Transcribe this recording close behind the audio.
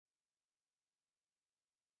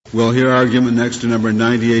We'll hear argument next to number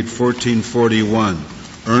 981441,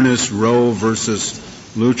 Ernest Rowe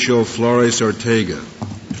versus Lucio Flores-Ortega.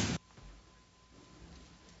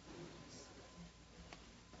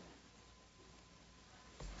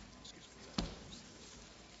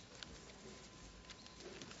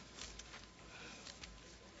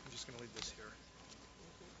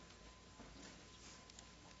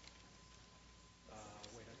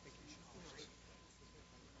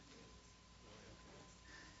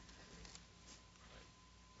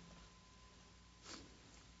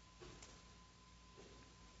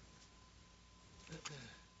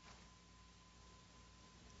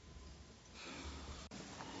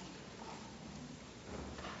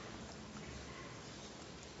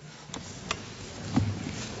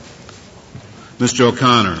 Mr.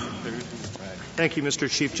 O'Connor. Thank you, Mr.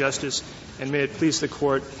 Chief Justice, and may it please the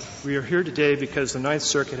Court, we are here today because the Ninth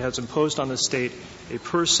Circuit has imposed on the State a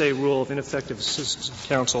per se rule of ineffective assistance of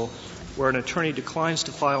counsel where an attorney declines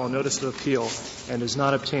to file a notice of appeal and does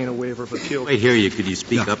not obtain a waiver of appeal. Right here, could you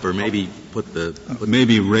speak up or maybe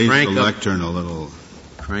maybe raise the lectern a little.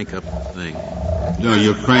 Crank up the thing. No,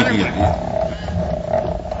 you're cranking it.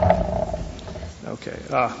 Okay.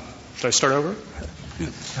 Should I start over?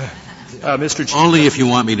 Mr. Chief Only if you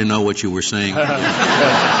want me to know what you were saying. All right.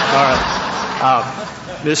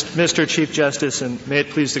 Mr. Chief Justice, and may it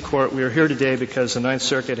please the Court, we are here today because the Ninth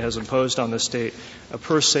Circuit has imposed on the State a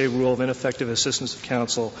per se rule of ineffective assistance of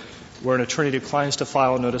counsel where an attorney declines to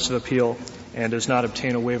file a notice of appeal and does not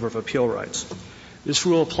obtain a waiver of appeal rights. This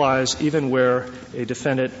rule applies even where a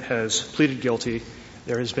defendant has pleaded guilty.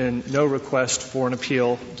 There has been no request for an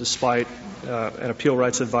appeal despite an appeal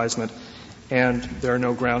rights advisement, and there are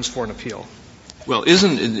no grounds for an appeal. Well,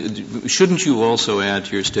 shouldn't you also add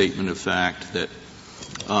to your statement of fact that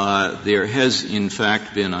there has in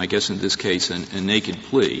fact been, I guess in this case, a naked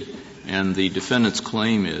plea, and the defendant's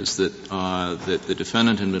claim is that the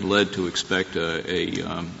defendant had been led to expect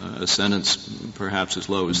a sentence perhaps as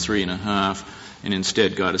low as 3.5, and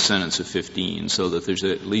instead got a sentence of 15, so that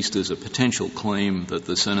there's a potential claim that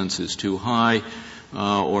the sentence is too high,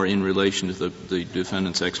 or in relation to the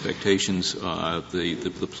defendant's expectations,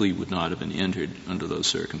 the plea would not have been entered under those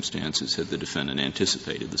circumstances had the defendant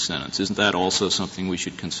anticipated the sentence. Isn't that also something we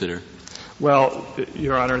should consider? Well,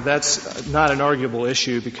 Your Honor, that's not an arguable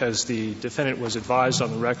issue because the defendant was advised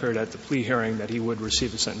on the record at the plea hearing that he would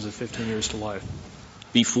receive a sentence of 15 years to life.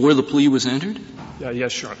 Before the plea was entered?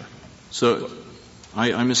 Yes, Your Honor. So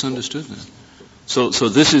I misunderstood that. So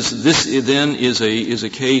this then is a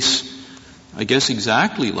case, I guess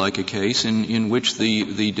exactly like a case in which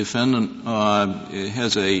the defendant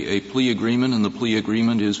has a plea agreement and the plea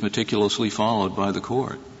agreement is meticulously followed by the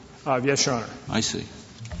court. Yes, Your Honor. I see.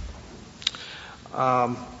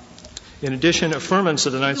 In addition, affirmance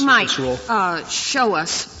of the Ninth Circuit's rule. You might show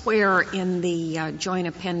us where in the joint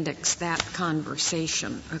appendix that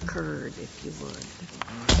conversation occurred, if you would.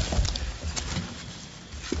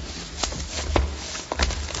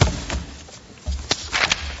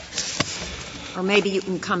 Or maybe you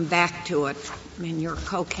can come back to it, and your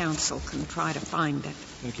co-counsel can try to find it.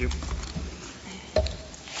 Thank you.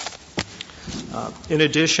 In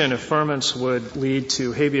addition, affirmance would lead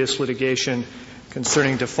to habeas litigation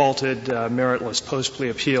concerning defaulted meritless post-plea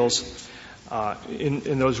appeals.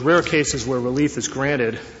 In those rare cases where relief is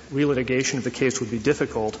granted, relitigation of the case would be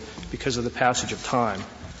difficult because of the passage of time.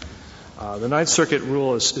 The Ninth Circuit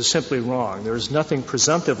rule is simply wrong. There is nothing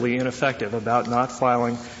presumptively ineffective about not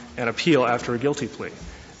filing an appeal after a guilty plea.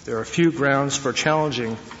 There are few grounds for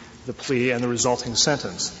challenging the plea and the resulting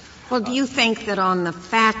sentence. Well, do you think that on the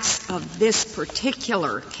facts of this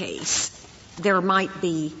particular case, there might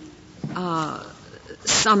be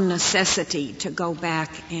some necessity to go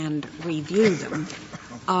back and review them?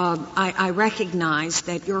 I recognize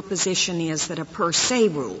that your position is that a per se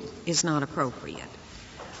rule is not appropriate.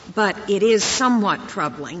 But it is somewhat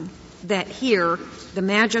troubling that here the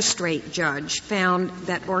magistrate judge found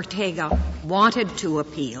that Ortega wanted to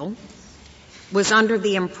appeal, was under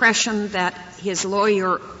the impression that his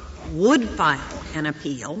lawyer would file an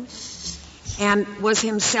appeal, and was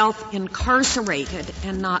himself incarcerated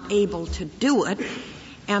and not able to do it,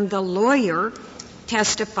 and the lawyer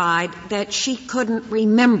testified that she couldn't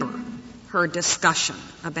remember her discussion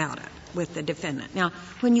about it with the defendant. Now,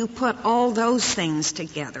 when you put all those things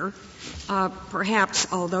together, perhaps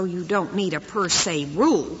although you don't need a per se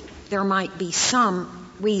rule, there might be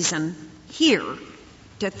some reason here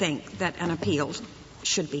to think that an appeal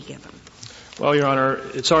should be given. Well, Your Honor,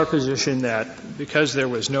 it's our position that because there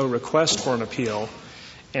was no request for an appeal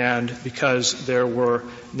and because there were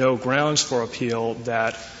no grounds for appeal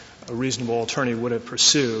that a reasonable attorney would have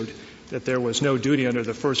pursued, that there was no duty under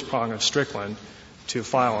the first prong of Strickland to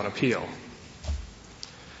file an appeal.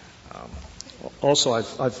 Also,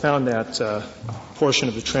 I've found that portion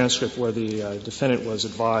of the transcript where the defendant was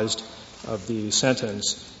advised of the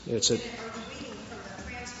sentence. It's the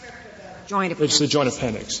joint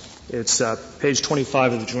appendix. It's page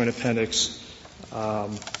 25 of the joint appendix.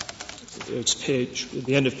 It's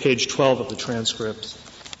the end of page 12 of the transcript.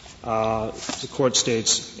 The court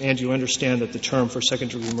states, "And you understand that the term for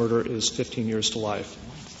second-degree murder is 15 years to life?"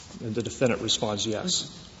 And the defendant responds, "Yes."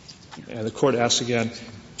 And the court asks again,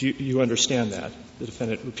 "Do you understand that?" The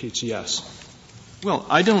defendant repeats, "Yes." Well,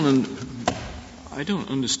 I don't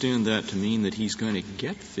understand that to mean that he's going to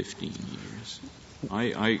get 15 years.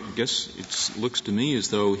 I guess it looks to me as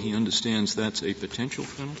though he understands that's a potential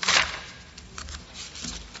penalty.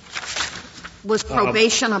 Was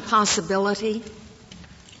probation a possibility?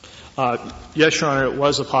 Yes, Your Honor, it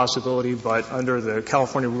was a possibility, but under the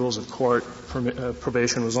California rules of court,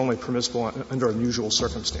 probation was only permissible under unusual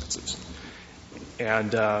circumstances.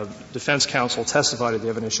 And defense counsel testified at the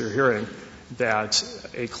evidentiary hearing that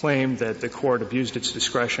a claim that the court abused its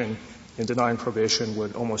discretion in denying probation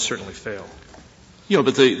would almost certainly fail. Yeah,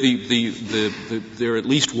 but there at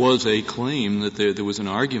least was a claim that there was an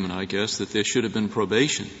argument, I guess, that there should have been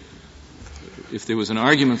probation. If there was an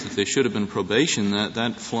argument that there should have been probation,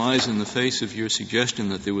 that flies in the face of your suggestion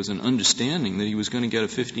that there was an understanding that he was going to get a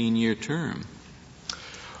 15-year term.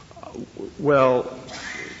 Well,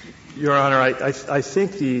 Your Honor, I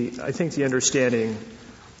think the understanding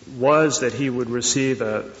was that he would receive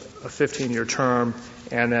a 15-year term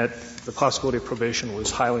and that the possibility of probation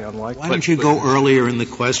was highly unlikely. Why don't you go earlier in the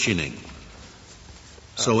questioning?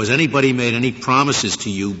 So has anybody made any promises to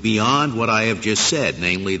you beyond what I have just said,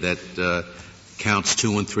 namely that counts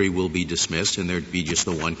 2 and 3 will be dismissed and there'd be just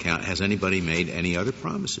the one count? Has anybody made any other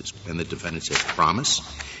promises? And the defendant says, promise?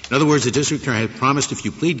 In other words, the district attorney had promised if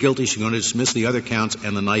you plead guilty, she's going to dismiss the other counts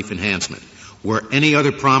and the knife enhancement. Were any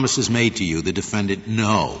other promises made to you? The defendant,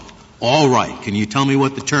 no. All right. Can you tell me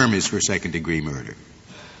what the term is for second-degree murder?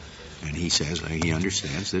 And he says he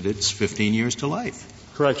understands that it's 15 years to life.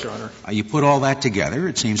 Correct, Your Honor. You put all that together,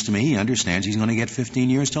 it seems to me he understands he's going to get 15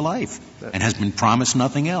 years to life and has been promised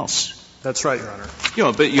nothing else. That's right, Your Honor.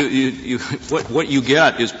 Yeah, but what you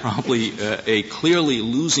get is probably a clearly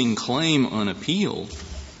losing claim on appeal.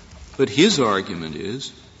 But his argument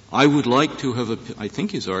is, I would like to have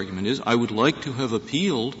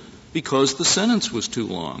appealed because the sentence was too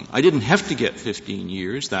long. I didn't have to get 15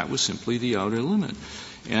 years. That was simply the outer limit.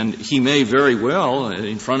 And he may very well,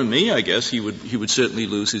 in front of me, I guess, he would certainly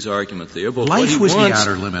lose his argument there. But life was the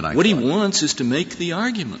outer limit, what he wants is to make the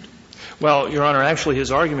argument. Well, Your Honor, actually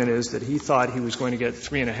his argument is that he thought he was going to get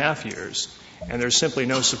 3.5 years, and there's simply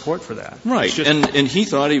no support for that. Right. And he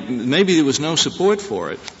thought maybe there was no support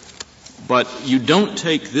for it. But you don't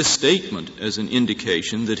take this statement as an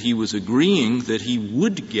indication that he was agreeing that he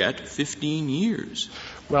would get 15 years.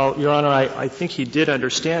 Well, Your Honor, I think he did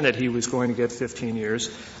understand that he was going to get 15 years.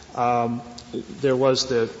 There was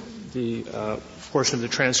the portion of the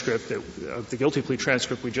transcript, of the guilty plea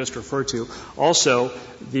transcript we just referred to. Also,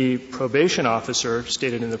 the probation officer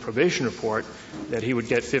stated in the probation report that he would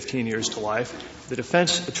get 15 years to life. The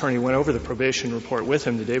defense attorney went over the probation report with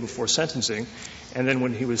him the day before sentencing, and then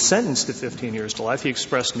when he was sentenced to 15 years to life, he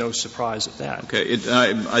expressed no surprise at that. Okay.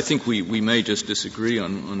 I think we may just disagree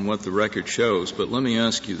on what the record shows, but let me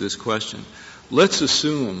ask you this question. Let's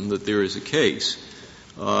assume that there is a case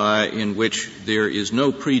in which there is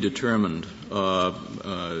no predetermined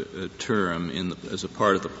term as a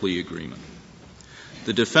part of the plea agreement.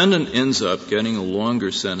 The defendant ends up getting a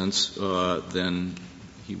longer sentence than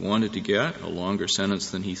he wanted to get, a longer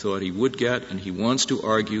sentence than he thought he would get, and he wants to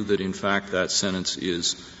argue that, in fact, that sentence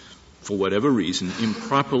is, for whatever reason,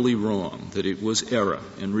 improperly wrong, that it was error,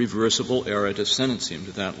 and reversible error to sentence him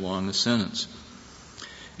to that long a sentence.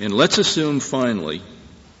 And let's assume, finally,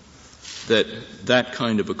 that that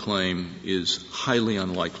kind of a claim is highly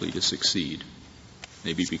unlikely to succeed,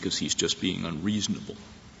 maybe because he's just being unreasonable.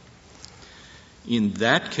 In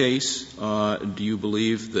that case, do you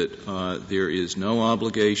believe that there is no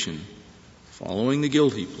obligation, following the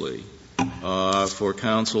guilty plea, for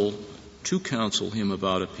counsel to counsel him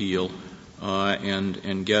about appeal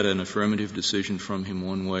and get an affirmative decision from him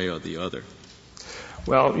one way or the other?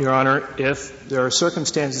 Well, Your Honor, if there are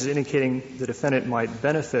circumstances indicating the defendant might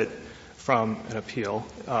benefit from an appeal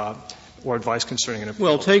or advice concerning an appeal.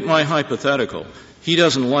 Well, take my hypothetical. He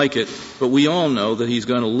doesn't like it, but we all know that he's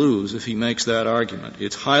going to lose if he makes that argument.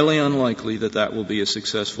 It's highly unlikely that that will be a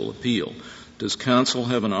successful appeal. Does counsel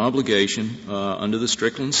have an obligation under the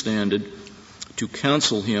Strickland standard to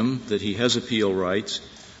counsel him that he has appeal rights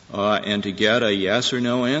and to get a yes or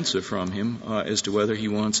no answer from him as to whether he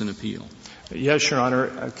wants an appeal. Yes, Your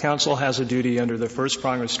Honor. Counsel has a duty under the first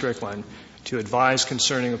prong of Strickland to advise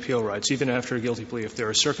concerning appeal rights, even after a guilty plea, if there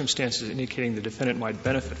are circumstances indicating the defendant might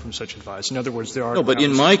benefit from such advice. In other words, there are No, but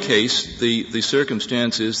in my case, the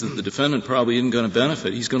circumstance is that the defendant probably isn't going to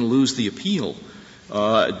benefit. He's going to lose the appeal.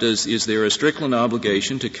 Is there a Strickland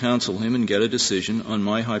obligation to counsel him and get a decision on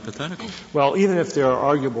my hypothetical? Well, even if there are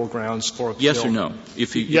arguable grounds for appeal. Yes or no?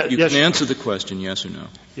 If you can answer the question, yes or no.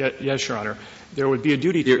 Yes, Your Honor. There would be a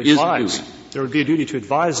duty to advise. There would be a duty to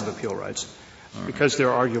advise of appeal rights because there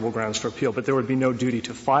are arguable grounds for appeal, but there would be no duty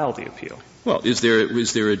to file the appeal. Well, is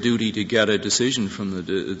there a duty to get a decision from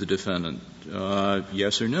the defendant,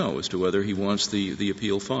 yes or no, as to whether he wants the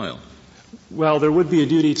appeal filed? Well, there would be a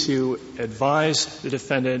duty to advise the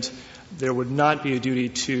defendant. There would not be a duty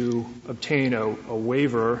to obtain a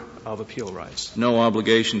waiver of appeal rights. No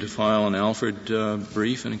obligation to file an Alford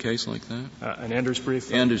brief in a case like that? An Anders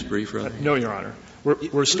brief? Anders brief, rather. No, Your Honor.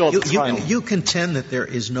 We're still at the trial. You contend that there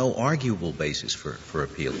is no arguable basis for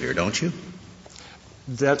appeal here, don't you?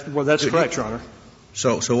 That's correct, Your Honor.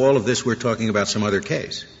 So all of this we're talking about some other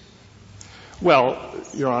case? Well,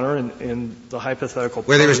 Your Honor, in the hypothetical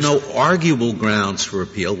where there is no arguable grounds for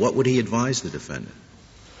appeal, what would he advise the defendant?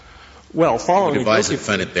 Well, following he would advise the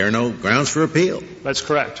defendant there are no grounds for appeal. That's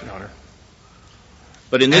correct, Your Honor.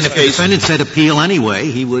 But in this case, if the defendant said appeal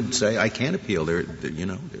anyway, he would say, "I can't appeal."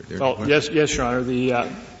 Well, yes, Your Honor.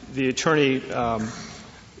 The attorney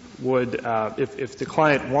would, if the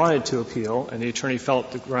client wanted to appeal and the attorney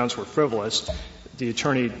felt the grounds were frivolous, the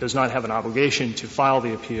attorney does not have an obligation to file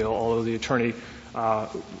the appeal, although the attorney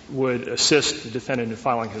would assist the defendant in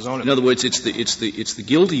filing his own appeal. In other words, it's the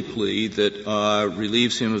guilty plea that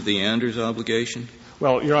relieves him of the Anders obligation?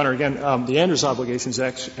 Well, Your Honor, again, the Anders obligation is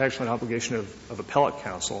actually an obligation of appellate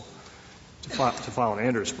counsel to file an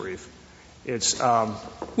Anders brief. It's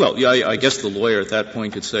well, yeah, I guess the lawyer at that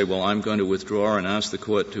point could say, well, I'm going to withdraw and ask the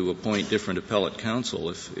court to appoint different appellate counsel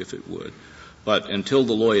if it would. But until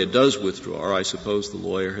the lawyer does withdraw, I suppose the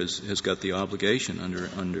lawyer has got the obligation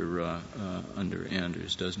under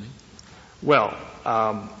Anders, doesn't he? Well,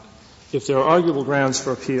 if there are arguable grounds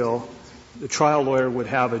for appeal, the trial lawyer would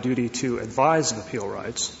have a duty to advise of appeal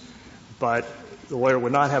rights, but the lawyer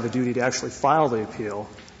would not have a duty to actually file the appeal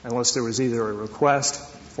unless there was either a request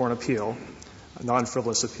for an appeal, a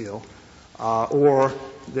non-frivolous appeal, or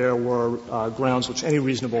there were grounds which any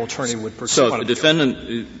reasonable attorney would pursue. So if the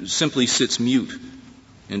defendant simply sits mute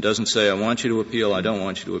and doesn't say, I want you to appeal, I don't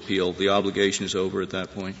want you to appeal, the obligation is over at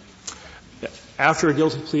that point? After a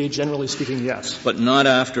guilty plea, generally speaking, yes. But not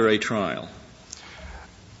after a trial?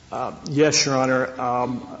 Yes, Your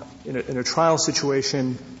Honor. In a trial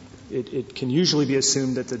situation, it can usually be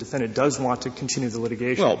assumed that the defendant does want to continue the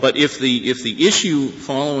litigation. Well, but if the issue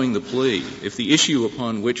following the plea, if the issue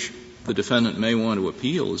upon which the defendant may want to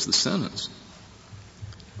appeal is the sentence,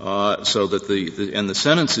 so that the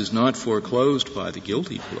sentence is not foreclosed by the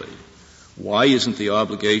guilty plea, why isn't the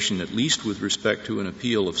obligation, at least with respect to an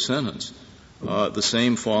appeal of sentence, the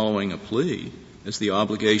same following a plea as the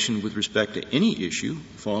obligation with respect to any issue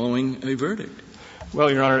following a verdict?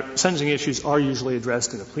 Well, Your Honor, sentencing issues are usually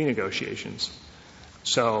addressed in the plea negotiations.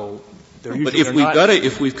 So they're usually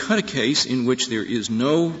if we've got a case in which there is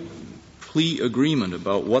no plea agreement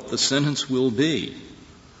about what the sentence will be,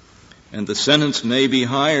 and the sentence may be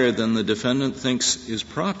higher than the defendant thinks is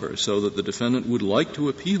proper, so that the defendant would like to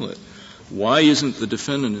appeal it, why isn't the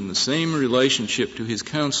defendant in the same relationship to his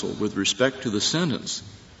counsel with respect to the sentence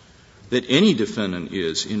that any defendant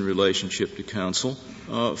is in relationship to counsel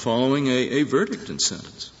following a verdict and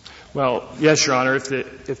sentence? Well, yes, Your Honor. If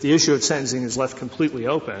the issue of sentencing is left completely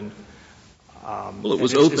open, well, it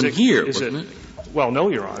was open here, wasn't it? Well, no,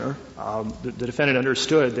 Your Honor. The defendant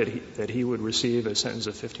understood that he would receive a sentence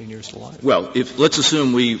of 15 years to life. Well, let's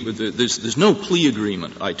assume there's no plea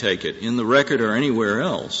agreement, I take it, in the record or anywhere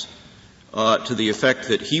else, to the effect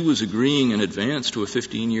that he was agreeing in advance to a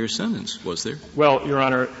 15-year sentence, was there? Well, Your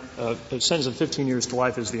Honor, a sentence of 15 years to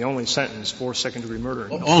life is the only sentence for second-degree murder.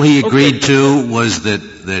 All he agreed to was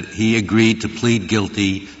that he agreed to plead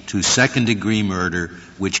guilty to second-degree murder,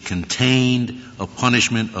 which contained a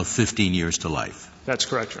punishment of 15 years to life. That's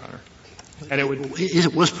correct, Your Honor. And it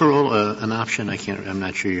would was parole an option? I'm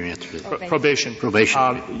not sure your answer is. Probation.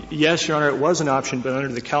 Probation. Yes, Your Honor, it was an option, but under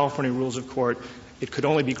the California rules of court, it could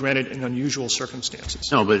only be granted in unusual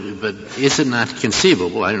circumstances. No, but is it not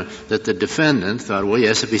conceivable, I don't know, that the defendant thought, well,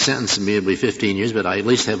 yes, if he sentenced me, it'll be 15 years, but I at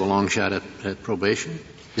least have a long shot at probation?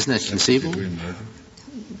 Isn't that conceivable?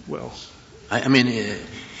 Well, I mean,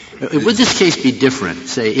 Would this case be different,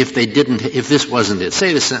 say, if this wasn't it?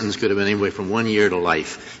 Say the sentence could have been anywhere from 1 year to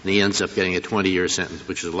life, and he ends up getting a 20-year sentence,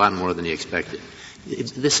 which is a lot more than he expected.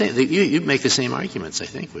 You'd make the same arguments, I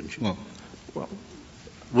think, wouldn't you? Well,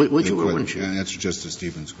 would you or wouldn't you? Answer Justice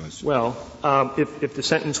Stevens' question. Well, if the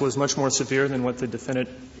sentence was much more severe than what the defendant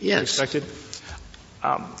expected.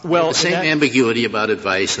 The same ambiguity about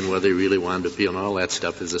advice and whether he really wanted to appeal and all that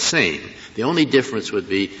stuff is the same. The only difference would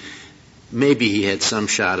be maybe he had some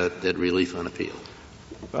shot at relief on appeal.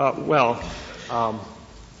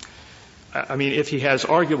 I mean, if he has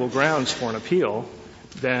arguable grounds for an appeal,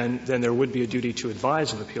 then there would be a duty to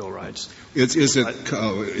advise of appeal rights. Is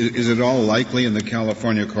it all likely in the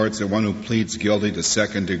California courts that one who pleads guilty to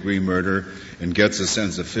second-degree murder and gets a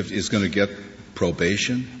sentence of 50 is going to get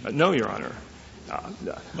probation? No, Your Honor.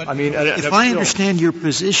 If I understand your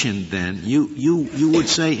position, then, you would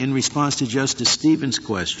say in response to Justice Stevens'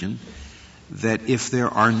 question that if there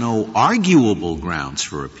are no arguable grounds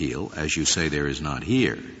for appeal, as you say there is not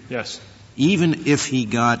here, yes, even if he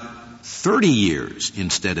got 30 years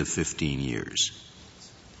instead of 15 years,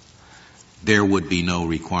 there would be no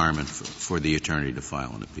requirement for the attorney to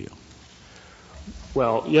file an appeal.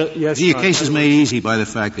 Well, yes. The case is made easy by the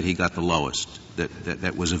fact that he got the lowest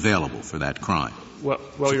that was available for that crime. Well,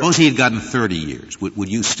 suppose he had gotten 30 years. Would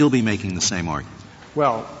you still be making the same argument?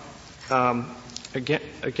 Well,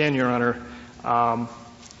 again, Your Honor,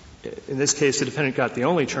 in this case, the defendant got the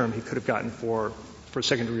only term he could have gotten for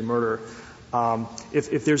second-degree murder.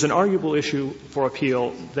 If there's an arguable issue for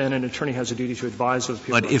appeal, then an attorney has a duty to advise of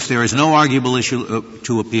appeal. But if there is no arguable issue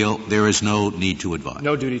to appeal, there is no need to advise.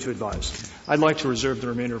 No duty to advise. I'd like to reserve the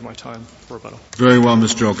remainder of my time for rebuttal. Very well,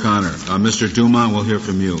 Mr. O'Connor. Mr. Dumont, we'll hear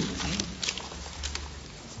from you.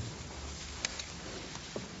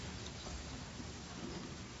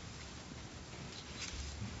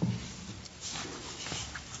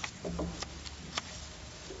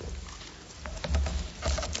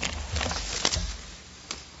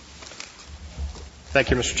 Thank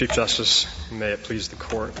you, Mr. Chief Justice. May it please the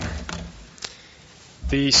Court.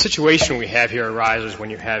 The situation we have here arises when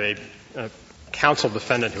you have a counsel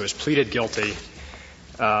defendant who has pleaded guilty,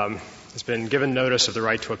 has been given notice of the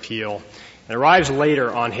right to appeal, and arrives later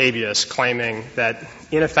on habeas claiming that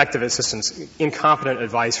ineffective assistance, incompetent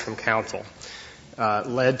advice from counsel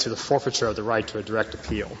led to the forfeiture of the right to a direct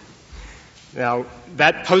appeal. Now,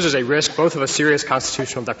 that poses a risk both of a serious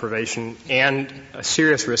constitutional deprivation and a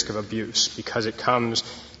serious risk of abuse because it comes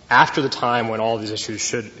after the time when all of these issues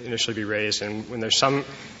should initially be raised and when there's some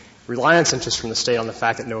reliance interest from the State on the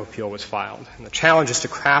fact that no appeal was filed. And the challenge is to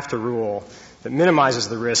craft a rule that minimizes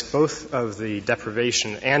the risk both of the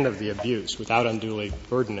deprivation and of the abuse without unduly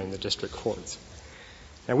burdening the district courts.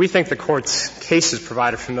 Now, we think the Court's cases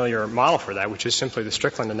provide a familiar model for that, which is simply the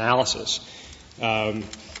Strickland analysis.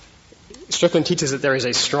 Strickland teaches that there is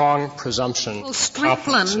a strong presumption of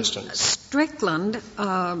competent assistance. Strickland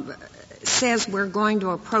says we're going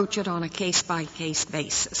to approach it on a case-by-case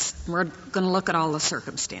basis. We're going to look at all the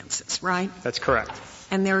circumstances, right? That's correct.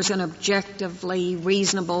 And there's an objectively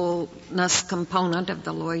reasonableness component of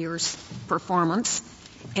the lawyer's performance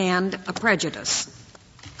and a prejudice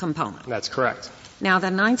component. That's correct. Now,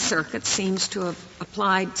 the Ninth Circuit seems to have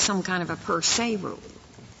applied some kind of a per se rule.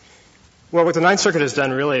 Well, what the Ninth Circuit has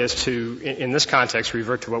done really is to, in this context,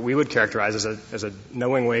 revert to what we would characterize as a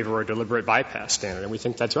knowing waiver or deliberate bypass standard. And we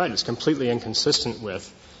think that's right. It's completely inconsistent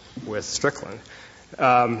with Strickland.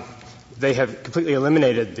 They have completely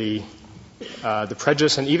eliminated the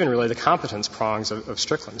prejudice and even really the competence prongs of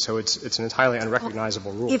Strickland. So it's an entirely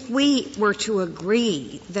unrecognizable rule. If we were to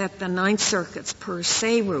agree that the Ninth Circuit's per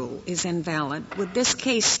se rule is invalid, would this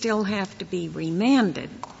case still have to be remanded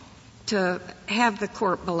to have the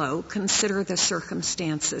court below consider the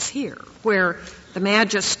circumstances here, where the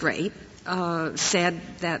magistrate said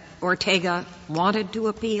that Ortega wanted to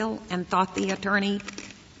appeal and thought the attorney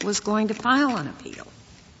was going to file an appeal?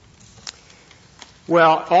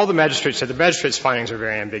 Well, all the magistrates said the magistrate's findings are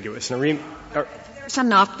very ambiguous. And there's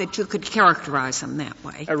enough that you could characterize them that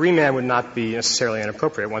way. A remand would not be necessarily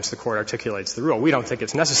inappropriate once the court articulates the rule. We don't think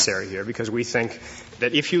it's necessary here because we think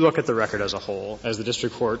that if you look at the record as a whole, as the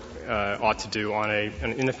district court ought to do on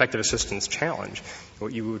an ineffective assistance challenge,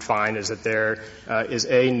 what you would find is that there is,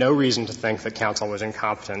 A, no reason to think that counsel was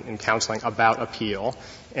incompetent in counseling about appeal,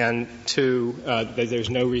 and, 2, that there's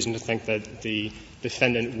no reason to think that the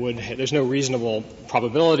defendant there's no reasonable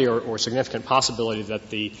probability or significant possibility that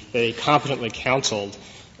a competently counseled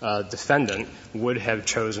defendant would have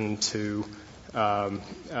chosen to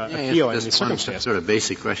appeal in these circumstances. One sort of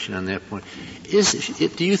basic question on that point.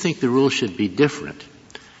 Do you think the rule should be different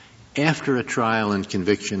after a trial and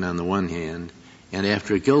conviction on the one hand and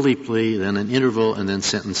after a guilty plea, then an interval, and then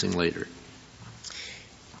sentencing later?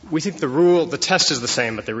 We think the test is the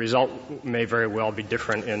same, but the result may very well be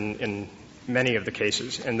different in many of the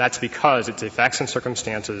cases. And that's because it's a facts and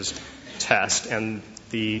circumstances test, and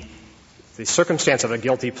the circumstance of a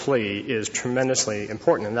guilty plea is tremendously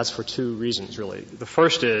important, and that's for two reasons, really. The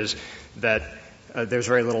first is that there's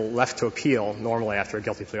very little left to appeal normally after a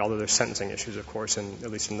guilty plea, although there's sentencing issues, of course,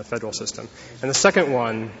 at least in the federal system. And the second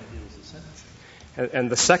one, and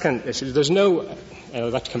the second issue, there's no, and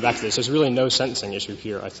I'd like to come back to this, there's really no sentencing issue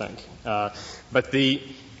here, I think. But the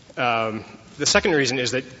second reason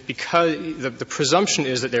is that because the presumption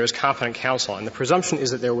is that there is competent counsel, and the presumption is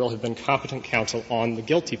that there will have been competent counsel on the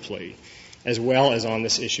guilty plea as well as on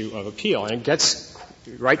this issue of appeal. And it gets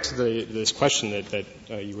right to this question that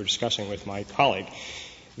you were discussing with my colleague.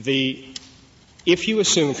 If you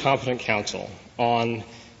assume competent counsel on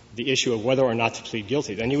the issue of whether or not to plead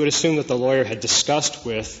guilty, then you would assume that the lawyer had discussed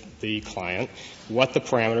with the client what the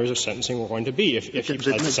parameters of sentencing were going to be if he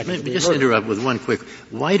pled the second-degree murder. Just interrupt with one quick.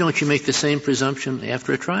 Why don't you make the same presumption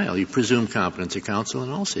after a trial? You presume competence of counsel in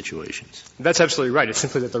all situations. That's absolutely right. It's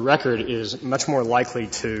simply that the record is much more likely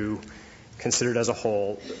to, considered as a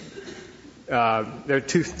whole, there are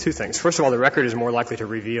two things. First of all, the record is more likely to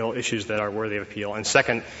reveal issues that are worthy of appeal. And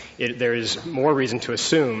second, there is more reason to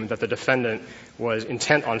assume that the defendant was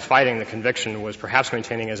intent on fighting the conviction, was perhaps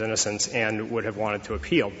maintaining his innocence, and would have wanted to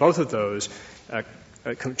appeal. Both of those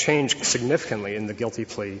change significantly in the guilty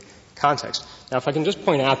plea context. Now, if I can just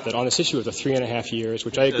point out that on this issue of the 3.5 years,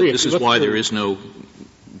 which I agree. This is why there is no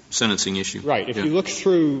sentencing issue. Right. If you look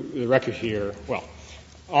through the record here, well,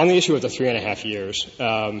 on the issue of the 3.5 years,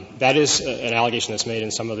 that is an allegation that's made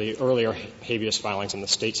in some of the earlier habeas filings in the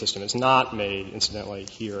state system. It's not made, incidentally,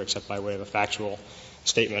 here except by way of a factual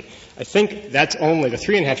statement. I think that's only, the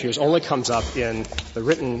 3.5 years only comes up in the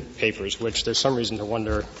written papers, which there's some reason to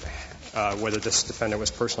wonder whether this defendant was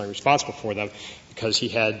personally responsible for them, because he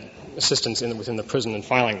had assistance within the prison in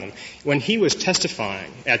filing them. When he was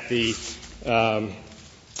testifying at the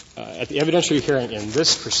evidentiary hearing in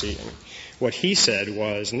this proceeding, what he said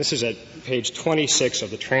was, and this is at page 26 of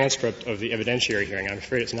the transcript of the evidentiary hearing. I'm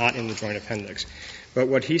afraid it's not in the joint appendix. But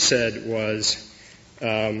what he said was,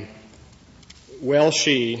 well,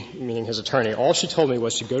 she, meaning his attorney, all she told me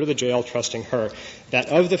was to go to the jail trusting her, that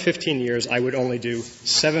of the 15 years I would only do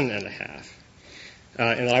 7.5.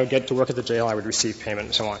 And that I would get to work at the jail, I would receive payment,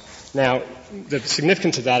 and so on. Now, the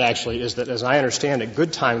significance of that actually is that, as I understand it,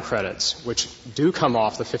 good time credits, which do come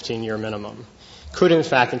off the 15-year minimum, could, in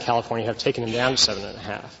fact, in California have taken him down to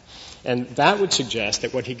 7.5. And that would suggest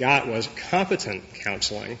that what he got was competent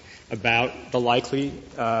counseling about the likely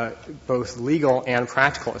both legal and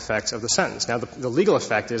practical effects of the sentence. Now, the legal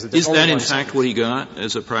effect is that there's only one sentence. Is that, in fact, what he got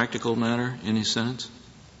as a practical matter in his sentence?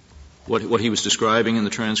 What he was describing in the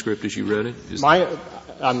transcript as you read it?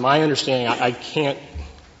 My understanding, I can't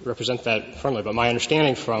represent that firmly, but my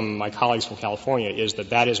understanding from my colleagues from California is that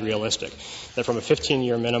that is realistic, that from a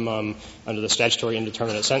 15-year minimum under the statutory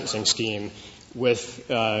indeterminate sentencing scheme, with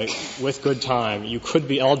good time, you could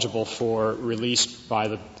be eligible for release by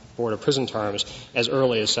the Board of Prison Terms as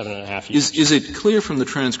early as 7.5 years. Is it clear from the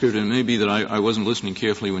transcript, and maybe that I wasn't listening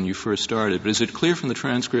carefully when you first started, but is it clear from the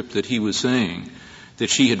transcript that he was saying that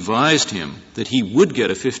she advised him that he would get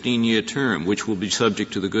a 15-year term, which will be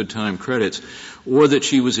subject to the good time credits, or that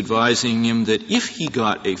she was advising him that if he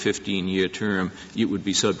got a 15-year term, it would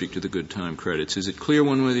be subject to the good time credits? Is it clear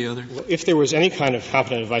one way or the other? Well, if there was any kind of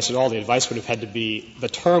competent advice at all, the advice would have had to be the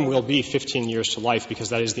term will be 15 years to life, because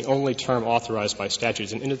that is the only term authorized by statute.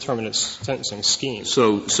 It's an indeterminate sentencing scheme.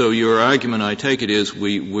 So your argument, I take it, is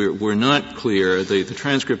we're not clear, the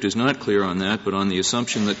transcript is not clear on that, but on the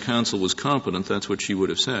assumption that counsel was competent, that's what she would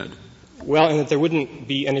have said. Well, and that there wouldn't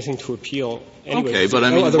be anything to appeal anyway. Okay, but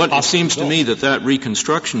I mean, what seems to me that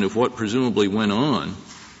reconstruction of what presumably went on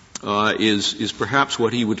is perhaps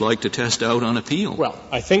what he would like to test out on appeal. Well,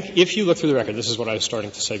 I think if you look through the record, this is what I was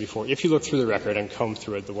starting to say before, if you look through the record and comb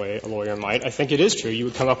through it the way a lawyer might, I think it is true. You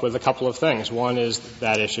would come up with a couple of things. One is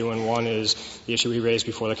that issue, and one is the issue he raised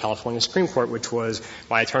before the California Supreme Court, which was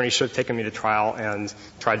my attorney should have taken me to trial and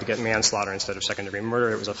tried to get manslaughter instead of second-degree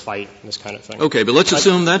murder. It was a fight, this kind of thing. Okay, but let's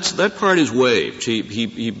assume that part is waived.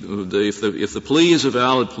 If the plea is a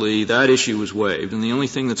valid plea, that issue is waived, and the only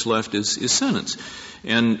thing that's left is sentence.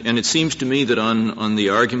 And it seems to me that on the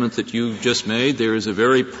argument that you just made, there is a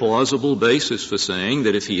very plausible basis for saying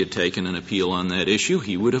that if he had taken an appeal on that issue,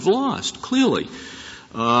 he would have lost, clearly.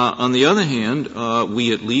 On the other hand,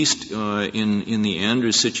 we at least in the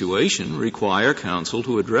Andrews situation require counsel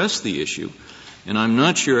to address the issue. And I'm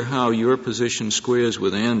not sure how your position squares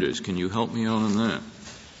with Andrews. Can you help me out on that?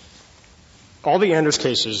 all the Anders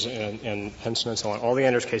cases and Henson and so on, all the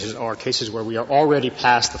Anders cases are cases where we are already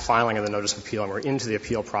past the filing of the notice of appeal and we're into the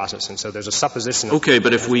appeal process. And so there's a supposition. Okay,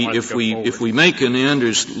 but if we make an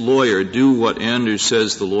Anders lawyer do what Anders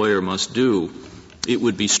says the lawyer must do, it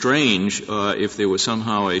would be strange if there was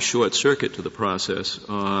somehow a short circuit to the process,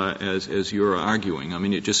 as you're arguing. I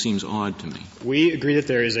mean, it just seems odd to me. We agree that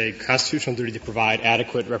there is a constitutional duty to provide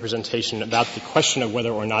adequate representation about the question of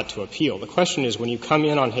whether or not to appeal. The question is, when you come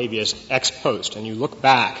in on habeas ex post and you look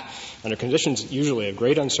back under conditions usually of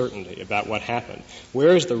great uncertainty about what happened,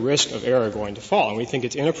 where is the risk of error going to fall? And we think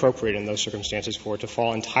it's inappropriate in those circumstances for it to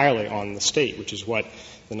fall entirely on the state, which is what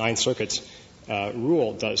the Ninth Circuit's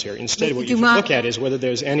rule does here. Instead, what you should look at is whether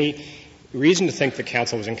there's any reason to think the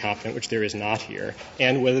counsel was incompetent, which there is not here,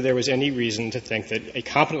 and whether there was any reason to think that a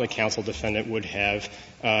competently counseled defendant would have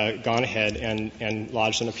gone ahead and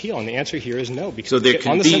lodged an appeal. And the answer here is no. Because so there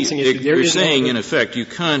can on the sentencing issue, you're saying, in effect, you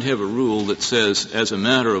can't have a rule that says, as a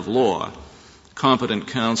matter of law, competent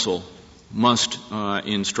counsel must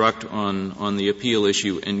instruct on the appeal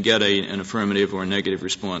issue and get an affirmative or a negative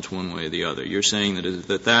response one way or the other. You're saying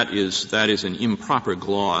that is an improper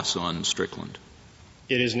gloss on Strickland.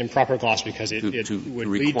 It is an improper gloss because it would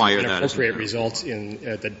lead to inappropriate results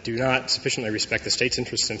that do not sufficiently respect the state's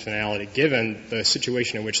interests and finality, given the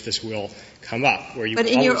situation in which this will come up. But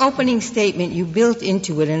in your opening statement, you built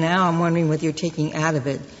into it, and now I'm wondering what you're taking out of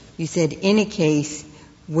it. You said, in a case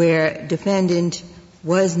where defendant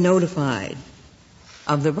was notified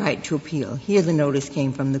of the right to appeal. Here the notice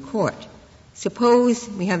came from the court. Suppose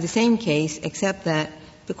we have the same case, except that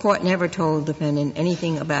the court never told the defendant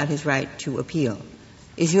anything about his right to appeal.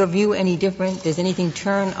 Is your view any different? Does anything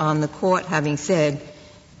turn on the court having said,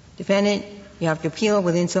 defendant, you have to appeal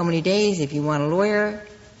within so many days. If you want a lawyer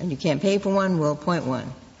and you can't pay for one, we'll appoint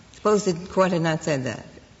one. Suppose the court had not said that.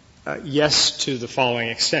 Yes, to the following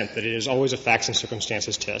extent, that it is always a facts and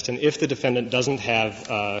circumstances test. And if the defendant doesn't have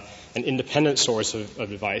an independent source of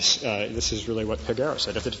advice, this is really what Peguero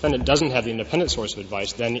said. If the defendant doesn't have the independent source of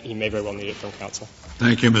advice, then he may very well need it from counsel.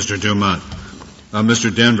 Thank you, Mr. Dumont.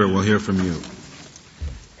 Mr. Denver, we'll hear from you.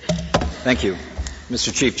 Thank you.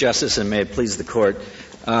 Mr. Chief Justice, and may it please the Court,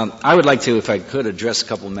 I would like to, if I could, address a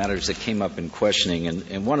couple of matters that came up in questioning,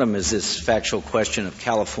 and one of them is this factual question of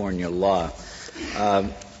California law.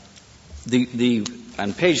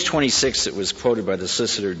 On page 26, it was quoted by the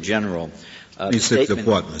Solicitor General. Of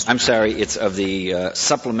what, Mr. I'm sorry, it's of the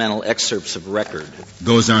supplemental excerpts of record.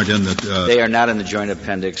 Those aren't in the... They are not in the joint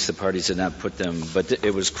appendix. The parties did not put them. But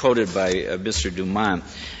it was quoted by Mr. Dumont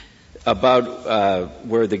about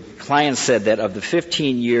where the client said that of the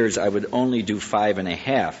 15 years, I would only do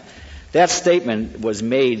 5.5. That statement was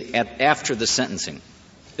made after the sentencing.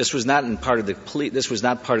 This was not part of the plea. This was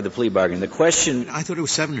not part of the plea bargain. The question. I thought it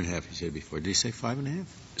was 7.5. You said before. Did he say 5.5?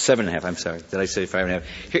 7.5. I'm sorry. Did I say 5.5?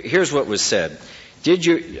 Here's what was said. Did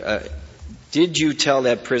you tell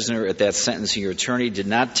that prisoner at that sentencing your attorney did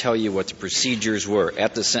not tell you what the procedures were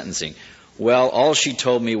at the sentencing? Well, all she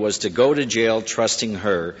told me was to go to jail, trusting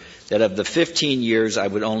her that of the 15 years I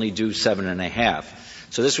would only do 7.5.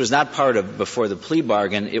 So this was not part of before the plea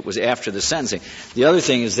bargain. It was after the sentencing. The other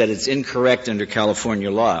thing is that it's incorrect under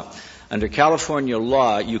California law. Under California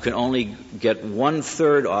law, you can only get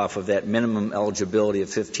 1/3 off of that minimum eligibility of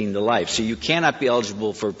 15 to life. So you cannot be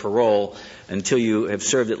eligible for parole until you have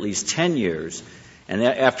served at least 10 years. And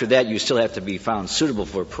after that, you still have to be found suitable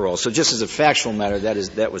for parole. So just as a factual matter,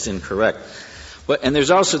 that was incorrect. And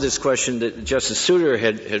there's also this question that Justice Souter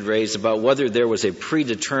had raised about whether there was a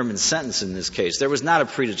predetermined sentence in this case. There was not a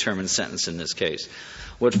predetermined sentence in this case.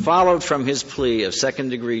 What followed from his plea of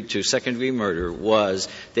second-degree murder was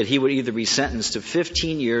that he would either be sentenced to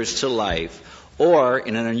 15 years to life or,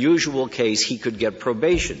 in an unusual case, he could get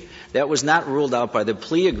probation. That was not ruled out by the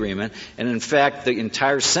plea agreement, and in fact, the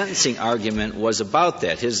entire sentencing argument was about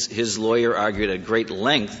that. His lawyer argued at great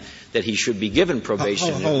length that he should be given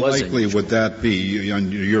probation. How likely would that be,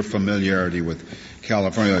 on your familiarity with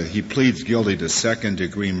California? He pleads guilty to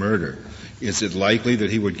second-degree murder. Is it likely that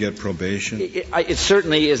he would get probation? It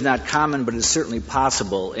certainly is not common, but it's certainly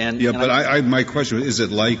possible. My question is it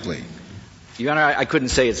likely? Your Honor, I couldn't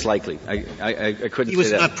say it's likely. I couldn't say that. He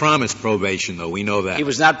was not promised probation, though. We know that. He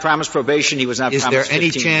was not promised probation. He was not promised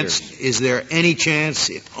 15 years. Is there any chance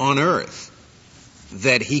on earth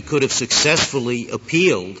that he could have successfully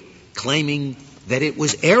appealed claiming that it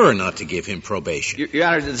was error not to give him probation? Your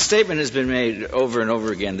Honor, the statement has been made over and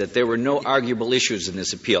over again that there were no arguable issues in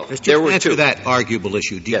this appeal. Let's just answer that arguable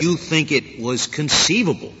issue. Do you think it was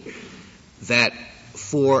conceivable that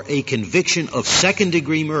for a conviction of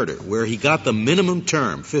second-degree murder, where he got the minimum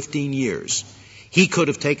term, 15 years, he could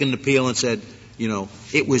have taken an appeal and said,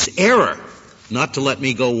 it was error not to let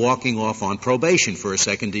me go walking off on probation for a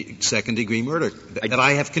second-degree murder that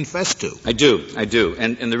I have confessed to. I do.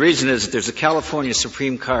 And the reason is that there's a California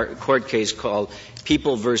Supreme Court case called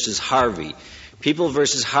People versus Harvey. People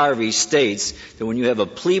versus Harvey states that when you have a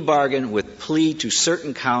plea bargain with plea to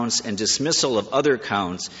certain counts and dismissal of other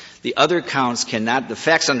counts, the other counts the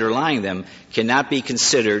facts underlying them cannot be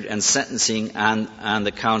considered in sentencing on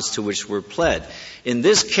the counts to which were pled. In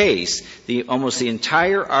this case, almost the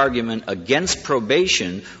entire argument against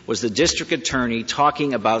probation was the district attorney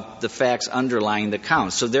talking about the facts underlying the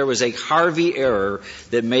counts. So there was a Harvey error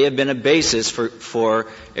that may have been a basis for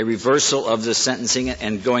a reversal of the sentencing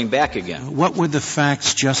and going back again. What were the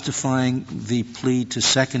facts justifying the plea to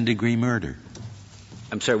second-degree murder?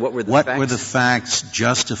 I'm sorry, what were the facts? What were the facts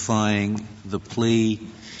justifying the plea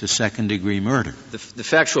to second-degree murder? The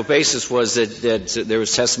factual basis was that there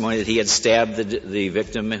was testimony that he had stabbed the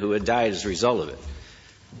victim who had died as a result of it.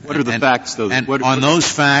 What are the facts, though? On those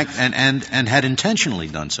facts, and had intentionally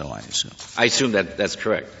done so, I assume. I assume that's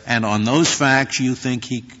correct. And on those facts, you think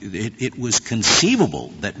it was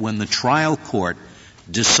conceivable that when the trial court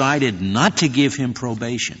decided not to give him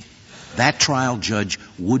probation, that trial judge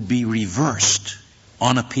would be reversed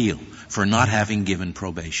on appeal for not having given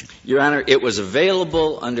probation. Your Honor, it was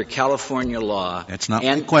available under California law. That's not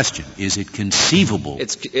the question. Is it conceivable?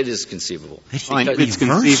 It is conceivable. Fine. If it's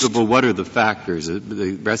conceivable, what are the factors?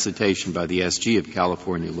 The recitation by the SG of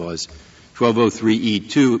California laws,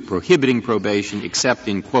 1203E2, prohibiting probation except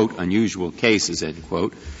in, quote, unusual cases, end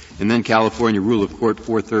quote. And then California Rule of Court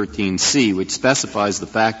 413C, which specifies the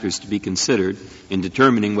factors to be considered in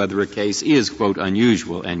determining whether a case is, quote,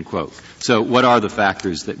 unusual, end quote. So what are the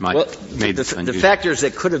factors that might make this unusual? The factors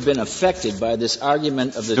that could have been affected by this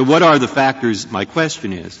argument of the... So what are the factors, my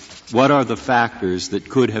question is, what are the factors that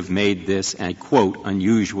could have made this a, quote,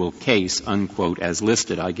 unusual case, unquote, as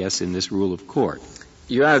listed, I guess, in this Rule of Court?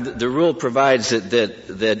 Your Honor, the rule provides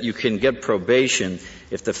that you can get probation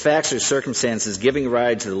if the facts or circumstances giving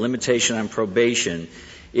rise to the limitation on probation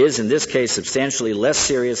is, in this case, substantially less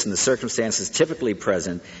serious than the circumstances typically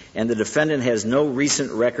present, and the defendant has no recent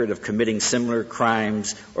record of committing similar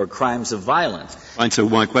crimes or crimes of violence. Fine. So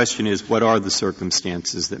my question is, what are the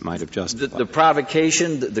circumstances that might have justified the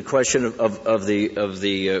provocation, the question of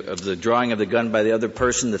the drawing of the gun by the other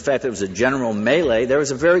person, the fact that it was a general melee? There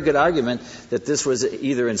was a very good argument that this was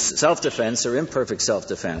either in self-defense or imperfect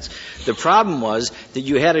self-defense. The problem was that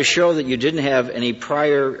you had to show that you didn't have any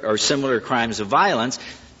prior or similar crimes of violence.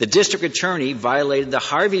 The district attorney violated the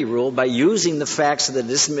Harvey rule by using the facts of the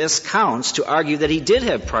dismissed counts to argue that he did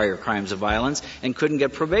have prior crimes of violence and couldn't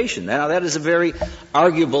get probation. Now, that is a very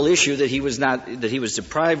arguable issue that he was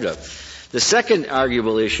deprived of. The second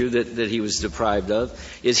arguable issue that he was deprived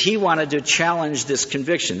of is he wanted to challenge this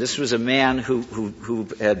conviction. This was a man who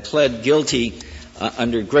had pled guilty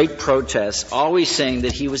under great protest, always saying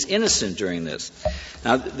that he was innocent during this.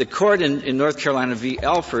 Now, the court in North Carolina v.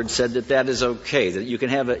 Alford said that is okay, that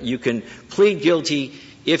you can plead guilty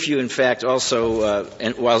if you, in fact,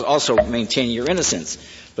 while also maintain your innocence.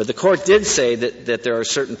 But the court did say that there are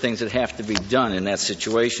certain things that have to be done in that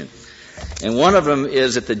situation. And one of them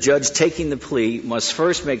is that the judge taking the plea must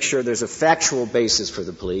first make sure there's a factual basis for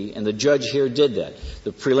the plea, and the judge here did that.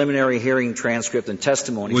 The preliminary hearing transcript and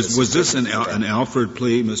testimony. Was this an Alford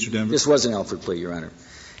plea, Mr. Denver? This was an Alford plea, Your Honor.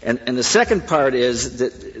 And the second part is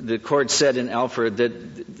that the court said in Alford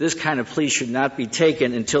that this kind of plea should not be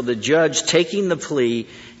taken until the judge taking the plea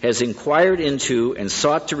has inquired into and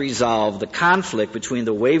sought to resolve the conflict between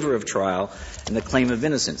the waiver of trial and the claim of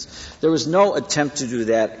innocence. There was no attempt to do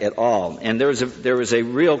that at all, and there was a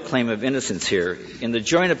real claim of innocence here. In the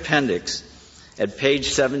joint appendix at page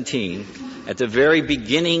 17, at the very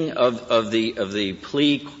beginning of the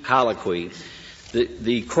plea colloquy,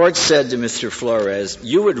 the court said to Mr. Flores,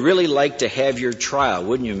 "You would really like to have your trial,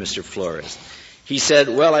 wouldn't you, Mr. Flores?" He said,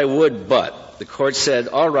 "Well, I would, but." The court said,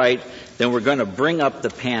 "All right, then we're going to bring up the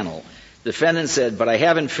panel." The defendant said, "But I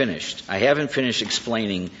haven't finished. I haven't finished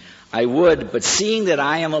explaining. I would, but seeing that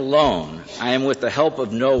I am alone, I am with the help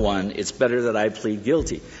of no one, it's better that I plead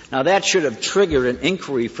guilty." Now, that should have triggered an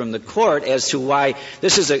inquiry from the court as to why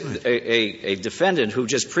this is a defendant who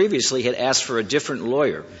just previously had asked for a different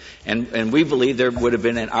lawyer. And we believe there would have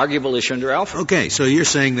been an arguable issue under Alford. Okay, so you're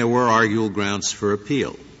saying there were arguable grounds for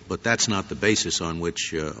appeal, but that's not the basis on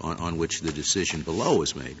which the decision below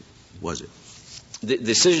was made, was it? The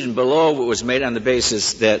decision below was made on the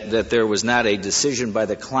basis that there was not a decision by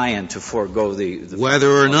the client to forego the whether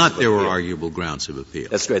or not there were arguable grounds of appeal.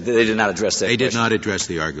 That's right. They did not address that. They did not address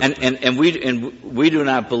the argument. And we do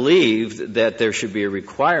not believe that there should be a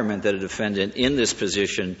requirement that a defendant in this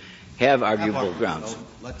position have arguable grounds.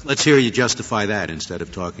 Let's hear you justify that instead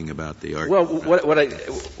of talking about the argument. Well,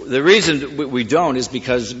 the reason we don't is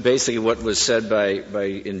because basically what was said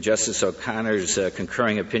in Justice O'Connor's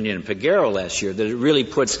concurring opinion in Peguero last year, that it really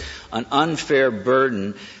puts an unfair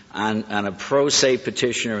burden on a pro se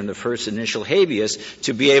petitioner in the first initial habeas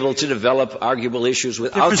to be able to develop arguable issues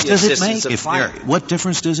without the assistance of client. What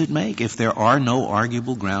difference does it make if there are no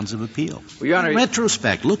arguable grounds of appeal? Well, Your Honor, in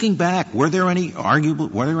retrospect, looking back, were there any arguable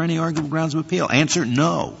grounds of appeal? Answer,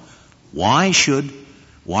 no. Why should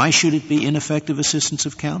it be ineffective assistance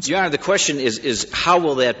of counsel? Your Honor, the question is how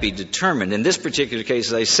will that be determined? In this particular case,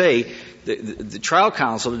 as I say, the trial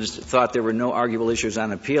counsel just thought there were no arguable issues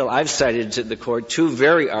on appeal. I've cited to the court 2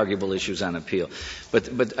 very arguable issues on appeal.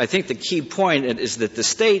 But I think the key point is that the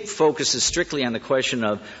State focuses strictly on the question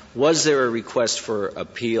of was there a request for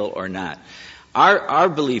appeal or not. Our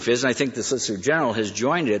belief is, and I think the Solicitor General has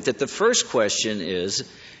joined it, that the first question is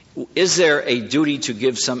there a duty to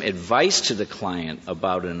give some advice to the client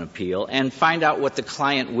about an appeal and find out what the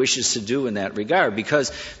client wishes to do in that regard?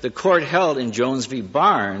 Because the court held in Jones v.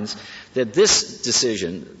 Barnes that this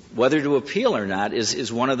decision, whether to appeal or not,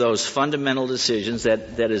 is one of those fundamental decisions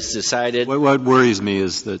that is decided. What worries me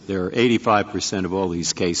is that there are 85% of all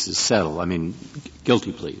these cases settle. I mean,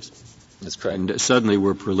 guilty pleas. That's correct. And suddenly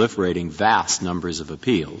we're proliferating vast numbers of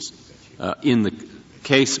appeals in the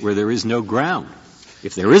case where there is no ground.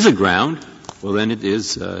 If there is a ground, well, then it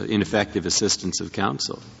is ineffective assistance of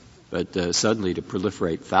counsel. But suddenly to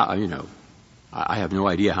proliferate, I have no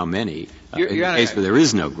idea how many. In the case where there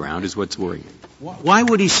is no ground is what's worrying. Why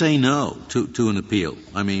would he say no to an appeal?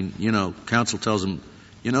 I mean, counsel tells him,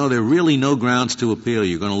 there are really no grounds to appeal.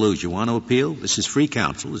 You're going to lose. You want to appeal? This is free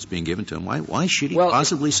counsel that's being given to him. Why should he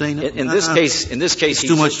possibly say no? In this case, it's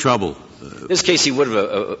too much trouble. In this case, he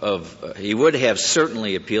would have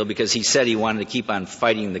certainly appealed because he said he wanted to keep on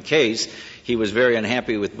fighting the case. He was very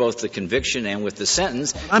unhappy with both the conviction and with the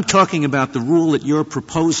sentence. I'm talking about the rule that you're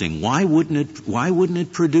proposing. Why wouldn't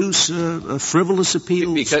it produce frivolous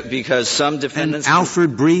appeals? Because some defendants and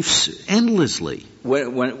Alfred briefs endlessly.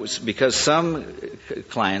 Because some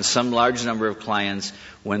clients, some large number of clients,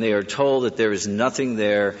 when they are told that there is nothing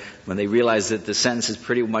there, when they realize that the sentence is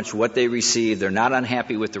pretty much what they received, they're not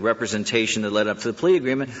unhappy with the representation that led up to the plea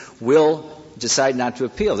agreement, will decide not to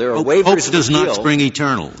appeal. There are waivers of appeal. Hope does not spring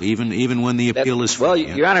eternal, even when the appeal is free. Well,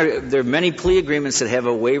 Your Honor, there are many plea agreements that have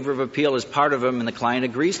a waiver of appeal as part of them, and the client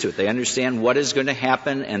agrees to it. They understand what is going to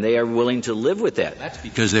happen, and they are willing to live with that. That's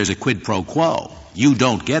because there's a quid pro quo. You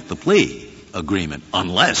don't get the plea agreement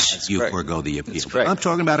unless you forego the appeal. I'm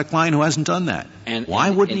talking about a client who hasn't done that. Why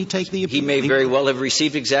wouldn't he take the appeal? He may very well have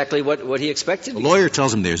received exactly what he expected. The lawyer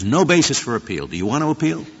tells him there's no basis for appeal. Do you want to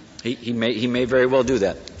appeal? He may very well do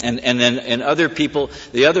that. And other people,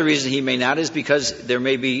 the other reason he may not is because there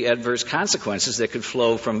may be adverse consequences that could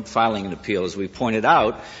flow from filing an appeal. As we pointed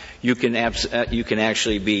out, you can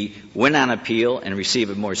actually win on appeal and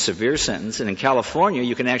receive a more severe sentence. And in California,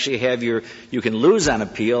 you can actually you can lose on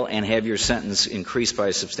appeal and have your sentence increased by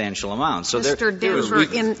a substantial amount. So Mr. Denver,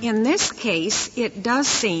 in this case, it does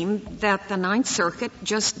seem that the Ninth Circuit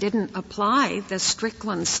just didn't apply the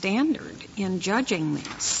Strickland standard in judging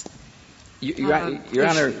this. Your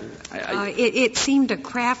Honor, it seemed to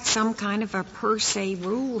craft some kind of a per se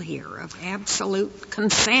rule here of absolute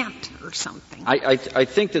consent or something. I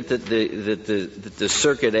think that the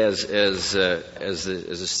circuit, as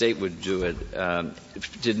the state would do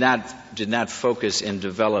it, did not focus and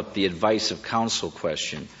develop the advice of counsel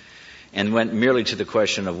question, and went merely to the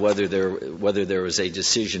question of whether there was a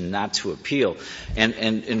decision not to appeal. And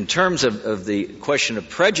in terms of the question of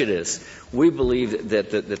prejudice, we believe that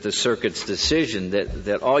the circuit's decision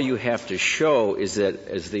that all you have to show is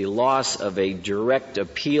the loss of a direct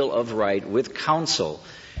appeal of right with counsel.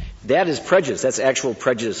 That is prejudice. That's actual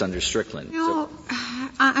prejudice under Strickland. No,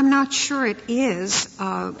 I'm not sure it is.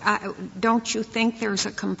 Don't you think there's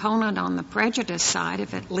a component on the prejudice side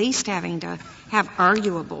of at least having to have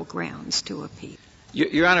arguable grounds to appeal?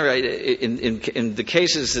 Your Honor, in the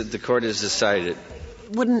cases that the Court has decided,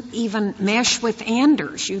 wouldn't even mesh with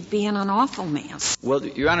Anders. You'd be in an awful mess. Well,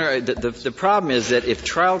 Your Honor, the problem is that if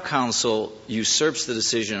trial counsel usurps the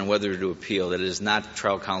decision on whether to appeal that it is not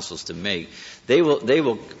trial counsel's to make, they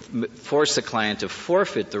will force the client to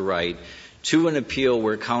forfeit the right to an appeal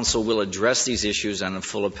where counsel will address these issues on a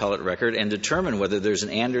full appellate record and determine whether there's an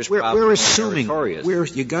Anders problem. We're assuming,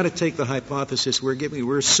 you got to take the hypothesis we're giving.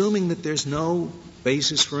 We're assuming that there's no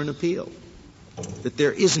basis for an appeal. that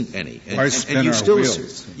there isn't any. Why spin our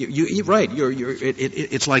wheels? You're right.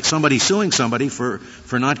 It's like somebody suing somebody for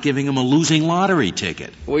not giving him a losing lottery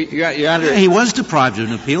ticket. Well, he was deprived of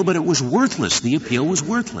an appeal, but it was worthless. The appeal was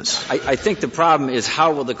worthless. I think the problem is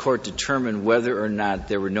how will the court determine whether or not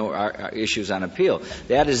there were no issues on appeal?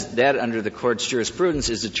 That under the court's jurisprudence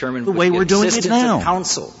is determined the way we're doing it now. Of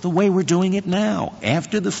counsel. The way we're doing it now.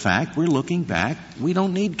 After the fact, we're looking back. We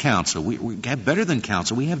don't need counsel. We have better than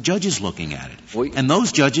counsel. We have judges looking at it. And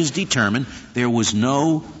those judges determine there was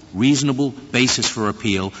no reasonable basis for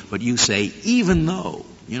appeal, but you say, even though,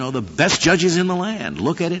 the best judges in the land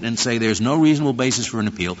look at it and say there's no reasonable basis for an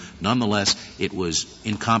appeal, nonetheless, it was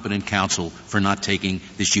incompetent counsel for not taking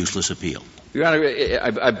this useless appeal. Your Honor,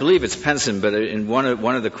 I believe it's Penson, but in one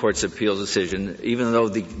of the court's appeals decision, even though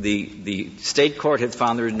the state court had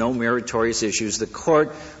found there were no meritorious issues, the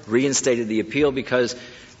court reinstated the appeal because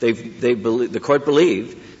the court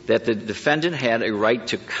believed that the defendant had a right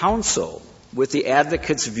to counsel with the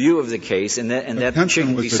advocate's view of the case, and that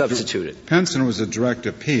shouldn't be substituted. Penson was a direct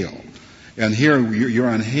appeal, and here you're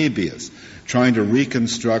on habeas, trying to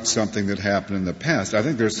reconstruct something that happened in the past. I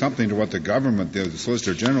think there's something to what the government, the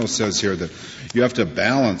Solicitor General says here, that you have to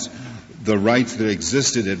balance the rights that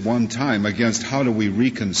existed at one time against how do we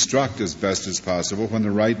reconstruct as best as possible when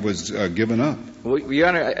the right was given up. Well, Your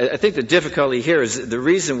Honor, I think the difficulty here is the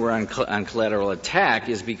reason we're on collateral attack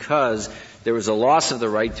is because there was a loss of the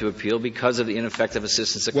right to appeal because of the ineffective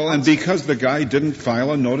assistance of counsel. Well, and because the guy didn't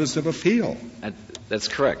file a notice of appeal. That's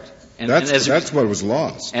correct. That's what was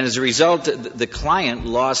lost. And as a result, the client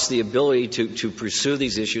lost the ability to pursue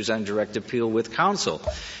these issues on direct appeal with counsel.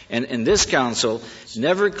 And this counsel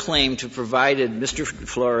never claimed to have provided Mr.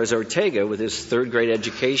 Flores-Ortega with his third-grade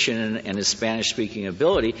education and his Spanish-speaking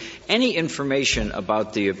ability any information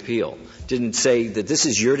about the appeal. Didn't say that this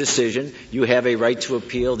is your decision, you have a right to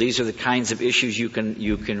appeal, these are the kinds of issues you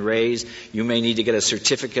can raise, you may need to get a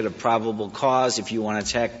certificate of probable cause if you want to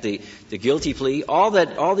attack the guilty plea. All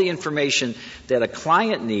the information that a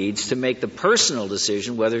client needs to make the personal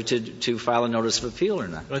decision whether to file a notice of appeal or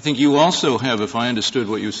not. I think you also have, if I understood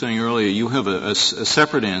what you were saying earlier, you have a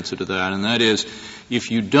separate answer to that, and that is if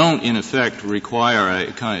you don't, in effect, require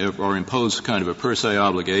a kind of, or impose kind of a per se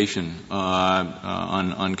obligation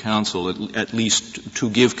on counsel, at least to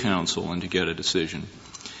give counsel and to get a decision,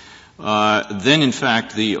 then in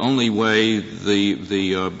fact the only way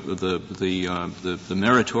the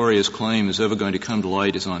meritorious claim is ever going to come to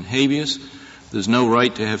light is on habeas. There's no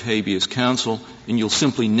right to have habeas counsel, and you'll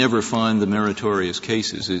simply never find the meritorious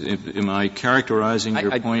cases. Am I characterizing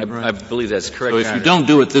your point right? I believe that's correct. So if you don't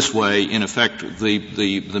do it this way, in effect,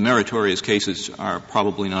 the meritorious cases are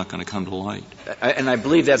probably not going to come to light. And I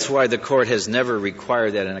believe that's why the Court has never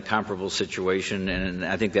required that in a comparable situation, and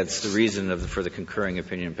I think that's the reason for the concurring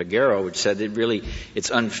opinion in Peguero, which said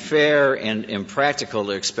it's unfair and impractical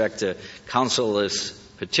to expect a counselless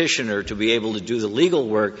petitioner to be able to do the legal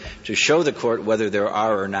work to show the court whether there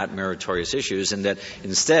are or not meritorious issues, and that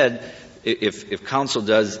instead, if counsel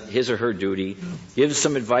does his or her duty, gives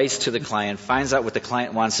some advice to the client, finds out what the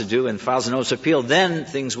client wants to do, and files a notice of appeal, then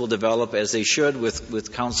things will develop as they should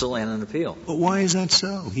with counsel and an appeal. But why is that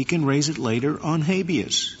so? He can raise it later on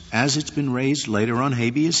habeas, as it's been raised later on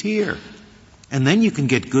habeas here. And then you can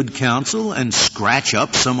get good counsel and scratch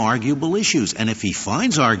up some arguable issues. And if he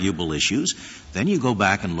finds arguable issues, then you go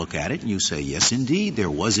back and look at it and you say, yes, indeed, there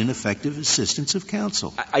was ineffective assistance of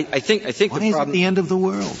counsel. I think Why the problem is it the end of the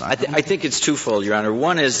world? I think it's twofold, Your Honor.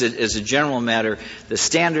 One is that, as a general matter, the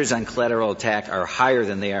standards on collateral attack are higher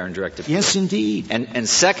than they are in direct appeal. Yes, indeed. And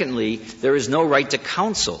secondly, there is no right to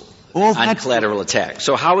counsel on collateral attack.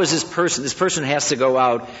 So how is this person has to go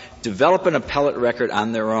out, develop an appellate record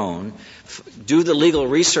on their own, do the legal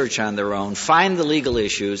research on their own, find the legal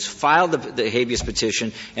issues, file the habeas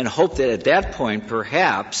petition, and hope that at that point,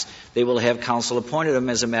 perhaps, they will have counsel appointed them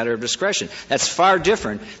as a matter of discretion. That's far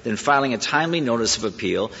different than filing a timely notice of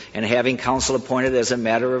appeal and having counsel appointed as a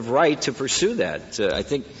matter of right to pursue that. I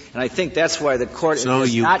think that's why the Court So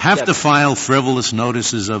you have to file frivolous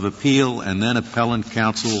notices of appeal, and then appellant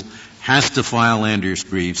counsel has to file Anders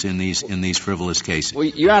briefs in these frivolous cases. Well,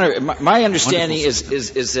 Your Honor, my understanding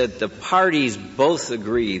is that the parties both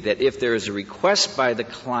agree that if there is a request by the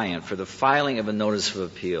client for the filing of a notice of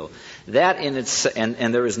appeal, that in its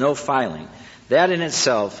and there is no filing, that in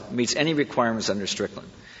itself meets any requirements under Strickland.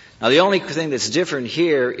 Now, the only thing that's different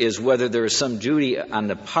here is whether there is some duty on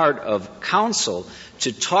the part of counsel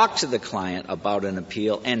to talk to the client about an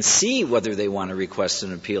appeal and see whether they want to request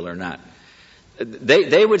an appeal or not.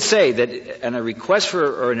 They would say that in a request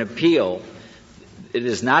for an appeal, it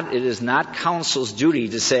is not counsel's duty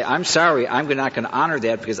to say, I'm sorry, I'm not going to honor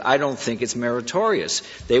that because I don't think it's meritorious.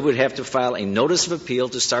 They would have to file a notice of appeal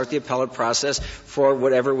to start the appellate process for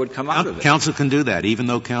whatever would come out of it. Counsel can do that, even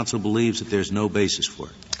though counsel believes that there's no basis for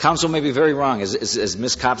it. Counsel may be very wrong, as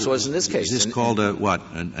Ms. Copps was in this case. Is this called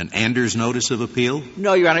an Anders notice of appeal?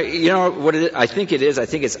 No, Your Honor. You know what I think it is? I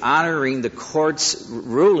think it's honoring the court's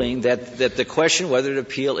ruling that the question whether to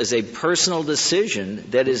appeal is a personal decision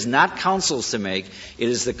that is not counsel's to make. It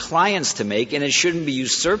is the client's to make, and it shouldn't be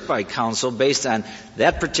usurped by counsel based on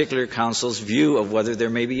that particular counsel's view of whether there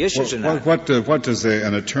may be issues or not. What does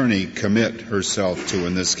an attorney commit herself to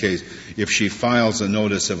in this case if she files a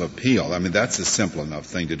notice of appeal? I mean, that's a simple enough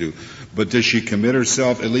thing to do. But does she commit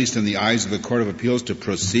herself, at least in the eyes of the Court of Appeals, to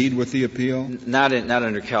proceed with the appeal? Not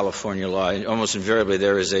under California law. Almost invariably,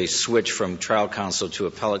 there is a switch from trial counsel to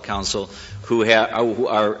appellate counsel who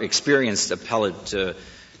are experienced appellate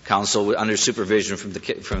counsel under supervision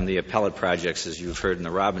from the appellate projects, as you've heard in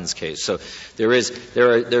the Robbins case. So there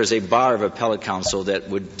is a bar of appellate counsel that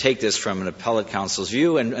would take this from an appellate counsel's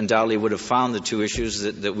view and undoubtedly would have found the two issues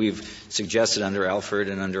that we've suggested under Alford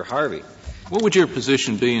and under Harvey. What would your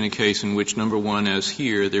position be in a case in which, number one, as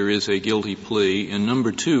here, there is a guilty plea, and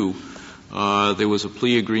number two, there was a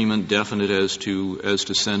plea agreement definite as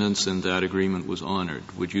to sentence, and that agreement was honored?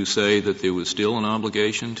 Would you say that there was still an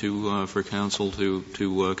obligation for counsel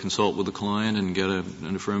to consult with the client and get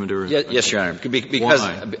an affirmative? Yes, Your Honor.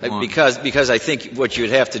 Because I think what you'd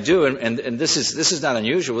have to do, and this is not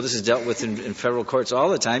unusual. This is dealt with in federal courts all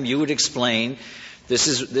the time. You would explain. This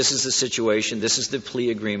is the situation. This is the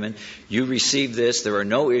plea agreement. You received this. There are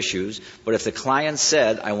no issues. But if the client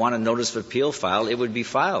said, I want a notice of appeal filed, it would be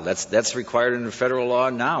filed. That's required under federal law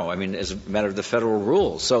now. I mean, as a matter of the federal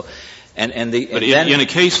rules. So, but in a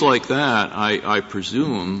case like that, I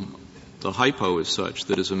presume the hypo is such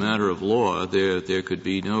that as a matter of law, there could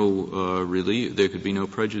be no relief. There could be no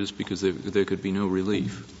prejudice because there could be no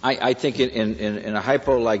relief. I think in a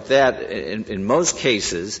hypo like that, in most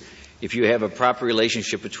cases, if you have a proper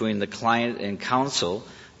relationship between the client and counsel,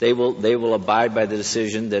 they will abide by the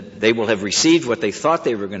decision that they will have received what they thought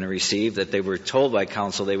they were going to receive, that they were told by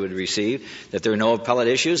counsel they would receive, that there are no appellate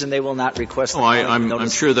issues, and they will not request. I'm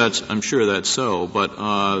sure that's so. But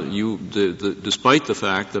despite the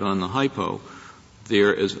fact that on the hypo,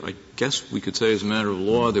 there is, I guess we could say as a matter of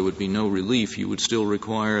law, there would be no relief. You would still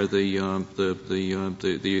require the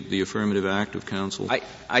affirmative act of counsel.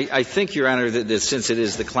 I think, Your Honor, that since it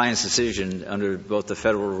is the client's decision under both the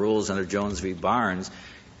federal rules under Jones v. Barnes,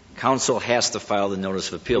 counsel has to file the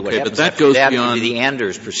notice of appeal. Okay, what but that goes beyond the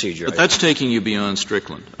Anders procedure. But that's taking you beyond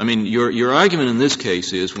Strickland. I mean, your argument in this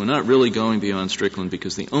case is we're not really going beyond Strickland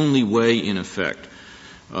because the only way, in effect,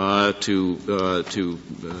 to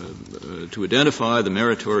identify the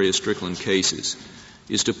meritorious Strickland cases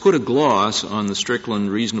is to put a gloss on the Strickland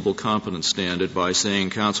reasonable competence standard by saying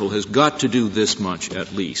counsel has got to do this much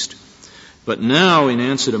at least. But now, in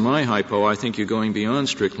answer to my hypo, I think you're going beyond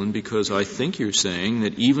Strickland because I think you're saying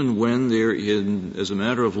that even when there, as a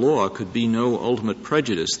matter of law, could be no ultimate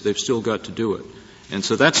prejudice, they've still got to do it. And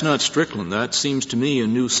so that's not Strickland. That seems to me a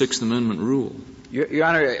new Sixth Amendment rule. Your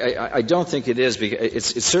Honor, I don't think it is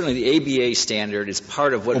because it's certainly the ABA standard. It's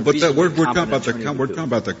part of what. But we're talking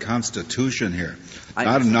about the Constitution here,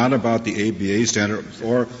 not about the ABA standard.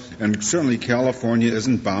 And certainly California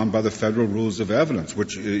isn't bound by the federal rules of evidence,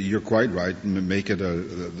 which you're quite right, make it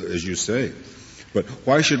as you say. But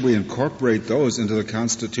why should we incorporate those into the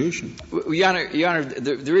Constitution? Your Honor,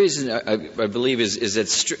 the reason I believe is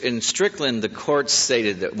that in Strickland the court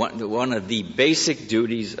stated that one of the basic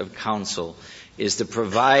duties of counsel is to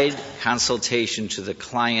provide consultation to the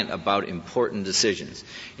client about important decisions.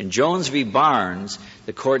 In Jones v. Barnes,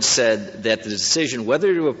 the court said that the decision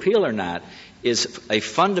whether to appeal or not is a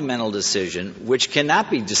fundamental decision which cannot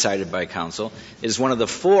be decided by counsel. It is one of the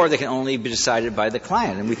four that can only be decided by the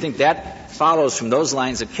client. And we think that follows from those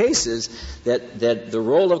lines of cases that the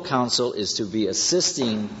role of counsel is to be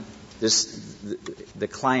assisting the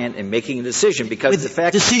client in making a decision because with the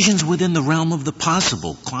fact decisions within the realm of the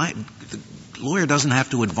possible. The lawyer doesn't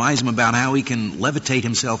have to advise him about how he can levitate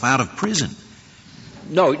himself out of prison.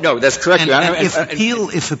 No, that's correct, Your Honor.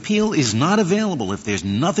 If appeal is not available, if there's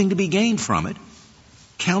nothing to be gained from it,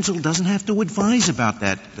 counsel doesn't have to advise about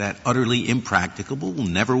that utterly impracticable,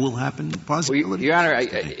 never will happen possibility. Well, Your Honor,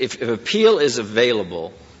 if appeal is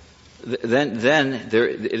available, then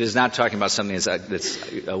it is not talking about something that's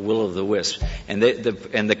a will of the wisp, and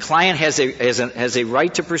the client has a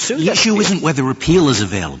right to pursue. The issue isn't whether appeal is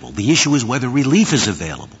available. The issue is whether relief is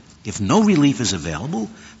available. If no relief is available,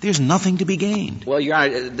 there's nothing to be gained. Well, Your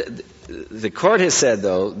Honor, the court has said,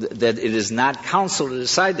 though, that it is not counsel to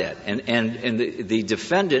decide that. And the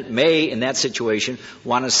defendant may, in that situation,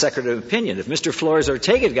 want a second opinion. If Mr.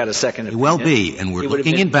 Flores-Ortega got a second opinion... Well be, and we're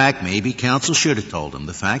looking it back. Maybe counsel should have told him.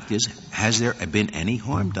 The fact is, has there been any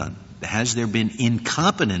harm done? Has there been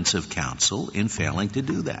incompetence of counsel in failing to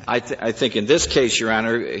do that? I think in this case, Your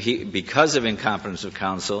Honor, because of incompetence of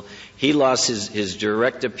counsel, he lost his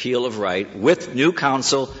direct appeal of right with new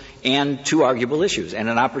counsel and two arguable issues, and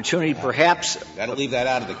an opportunity perhaps... Got to leave that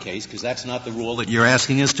out of the case, because that's not the rule that you're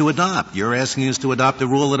asking us to adopt. You're asking us to adopt a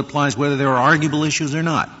rule that applies whether there are arguable issues or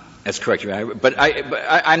not. That's correct, Your Honor. But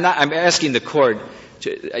I'm asking the court...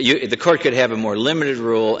 the court could have a more limited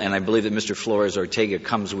rule, and I believe that Mr. Flores-Ortega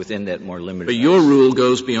comes within that more limited rule. But your rule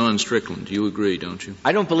goes beyond Strickland. You agree, don't you?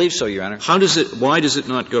 I don't believe so, Your Honor. Why does it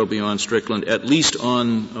not go beyond Strickland, at least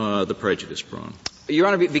on the prejudice prong? Your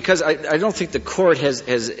Honor, because I don't think the court has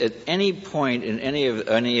at any point in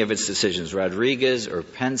any of its decisions, Rodriguez or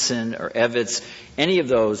Penson or Evitz, any of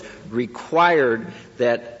those required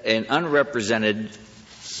that an unrepresented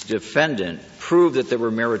defendant prove that there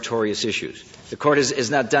were meritorious issues. The Court has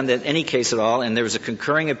not done that in any case at all, and there was a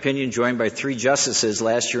concurring opinion joined by 3 justices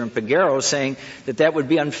last year in Peguero saying that that would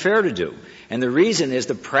be unfair to do. And the reason is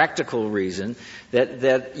the practical reason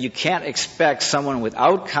that you can't expect someone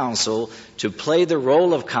without counsel to play the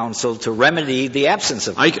role of counsel to remedy the absence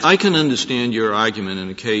of counsel. I can understand your argument in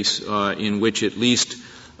a case in which at least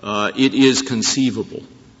it is conceivable.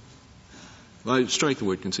 I strike the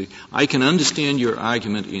word conceive. I can understand your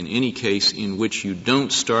argument in any case in which you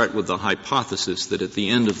don't start with the hypothesis that at the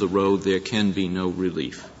end of the road there can be no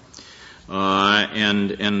relief.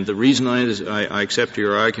 And the reason I accept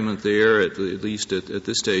your argument there, at least at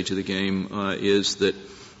this stage of the game, is that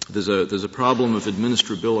there's a problem of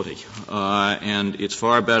administrability, and it's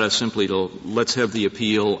far better simply to let's have the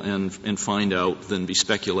appeal and find out than be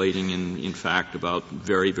speculating in fact about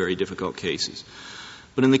very, very difficult cases.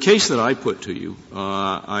 But in the case that I put to you,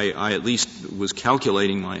 I at least was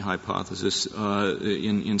calculating my hypothesis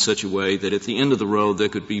in such a way that at the end of the road there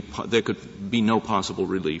could be no possible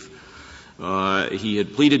relief. He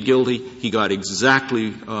had pleaded guilty. He got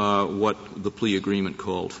exactly what the plea agreement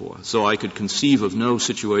called for. So I could conceive of no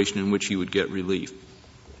situation in which he would get relief.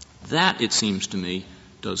 That, it seems to me,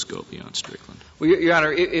 does go beyond Strickland. Well, Your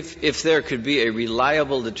Honor, if there could be a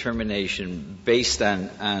reliable determination based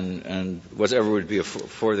on whatever would be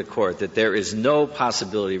for the Court that there is no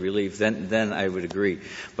possibility of relief, then I would agree.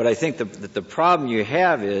 But I think that the problem you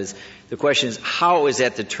have is the question is how is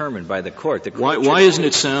that determined by the Court? Why isn't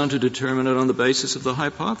it sound to determine it on the basis of the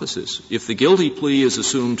hypothesis? If the guilty plea is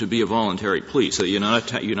assumed to be a voluntary plea, so you're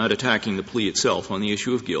not attacking the plea itself on the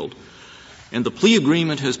issue of guilt, and the plea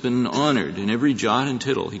agreement has been honored in every jot and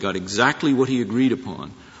tittle. He got exactly what he agreed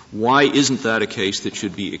upon. Why isn't that a case that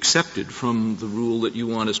should be accepted from the rule that you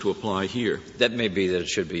want us to apply here? That may be that it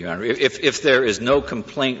should be, Your Honor. If there is no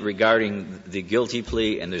complaint regarding the guilty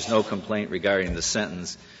plea and there's no complaint regarding the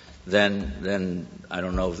sentence, then I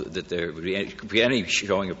don't know that there would be any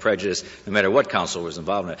showing of prejudice, no matter what counsel was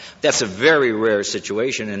involved in it. That's a very rare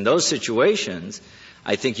situation. In those situations,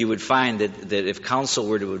 I think you would find that if counsel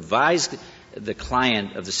were to advise the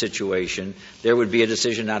client of the situation, there would be a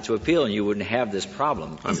decision not to appeal, and you wouldn't have this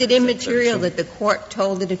problem. Is it immaterial that the Court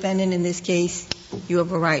told the defendant in this case, you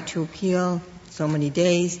have a right to appeal so many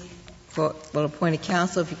days, will appoint a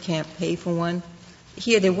counsel if you can't pay for one?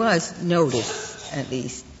 Here there was notice, at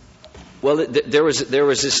least. Well, there was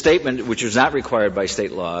a statement which was not required by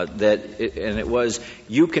state law and it was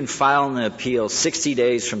you can file an appeal 60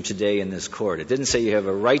 days from today in this court. It didn't say you have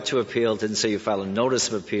a right to appeal. It didn't say you file a notice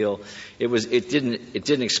of appeal. It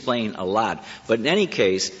didn't explain a lot. But in any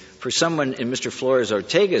case, for someone in Mr.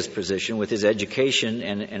 Flores-Ortega's position with his education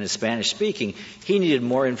and his Spanish speaking, he needed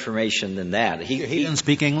more information than that. He doesn't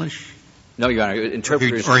speak English? No, Your Honor.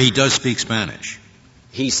 Interpreters. Or he does speak Spanish?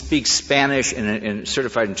 He speaks Spanish, and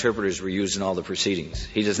certified interpreters were used in all the proceedings.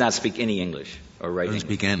 He does not speak any English or write English.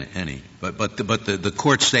 Doesn't speak any. But the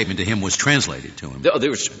court statement to him was translated to him.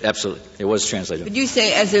 Absolutely. It was translated. But you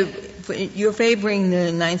say you're favoring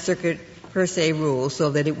the Ninth Circuit per se rule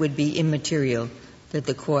so that it would be immaterial that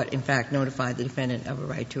the court, in fact, notified the defendant of a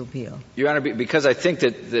right to appeal. Your Honor, because I think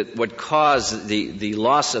that what caused the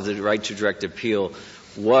loss of the right to direct appeal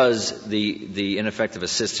was the ineffective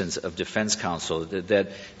assistance of defense counsel,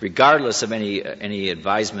 that regardless of any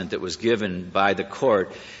advisement that was given by the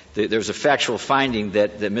court, there was a factual finding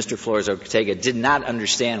that Mr. Flores-Ortega did not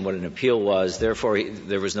understand what an appeal was. Therefore,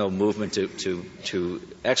 there was no movement to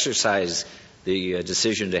exercise the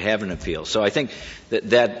decision to have an appeal. So I think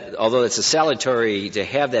that although it's a salutary to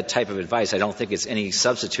have that type of advice, I don't think it's any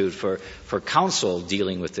substitute for counsel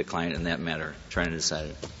dealing with the client in that matter, trying to decide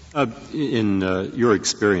it. In your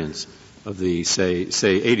experience of the, say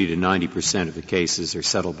 80 to 90% of the cases are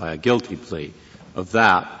settled by a guilty plea, of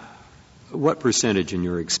that, what percentage in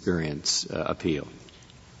your experience appeal?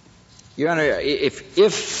 Your Honor, if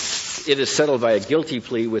it is settled by a guilty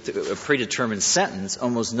plea with a predetermined sentence,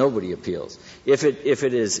 almost nobody appeals. If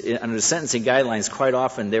it is under the sentencing guidelines, quite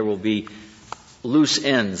often there will be loose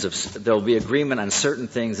ends. There will be agreement on certain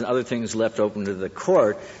things and other things left open to the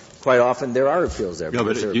court. Quite often there are appeals there. No,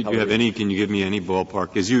 but do you have any? Can you give me any ballpark?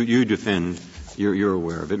 Because you defend. You're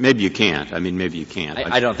aware of it. Maybe you can't. I mean, maybe you can't.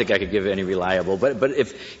 I don't think I could give any reliable. But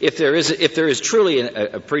if there is truly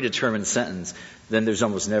a predetermined sentence, then there's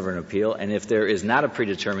almost never an appeal. And if there is not a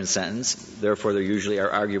predetermined sentence, therefore there usually are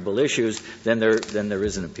arguable issues, then there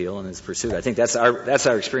is an appeal and it's pursued. I think that's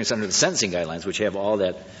our experience under the sentencing guidelines, which have all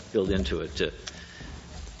that built into it.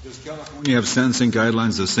 Does California have sentencing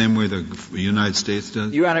guidelines the same way the United States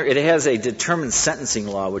does? Your Honor, it has a determined sentencing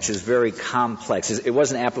law, which is very complex. It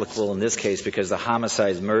wasn't applicable in this case because the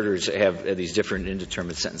homicides, murders have these different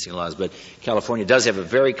indeterminate sentencing laws. But California does have a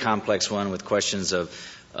very complex one with questions of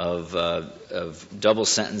double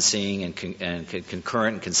sentencing and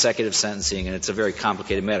concurrent and consecutive sentencing, and it's a very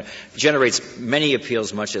complicated matter. It generates many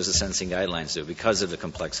appeals, much as the sentencing guidelines do, because of the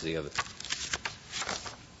complexity of it.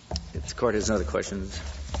 If the Court has no other questions.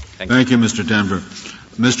 Thank you, Mr. Denver.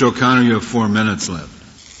 Mr. O'Connor, you have 4 minutes left.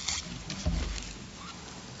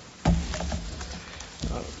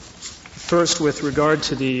 First, with regard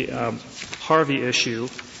to the Harvey issue,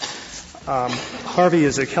 Harvey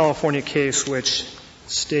is a California case which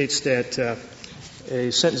states that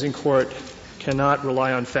a sentencing court cannot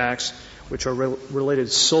rely on facts which are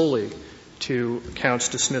related solely to counts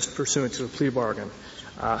dismissed pursuant to a plea bargain.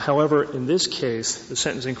 However, in this case, the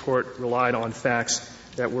sentencing court relied on facts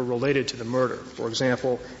that were related to the murder. For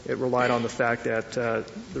example, it relied on the fact that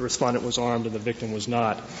the respondent was armed and the victim was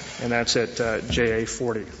not, and that's at JA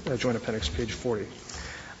 40, Joint Appendix, page 40.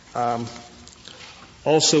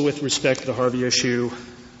 Also, with respect to the Harvey issue,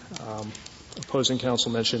 opposing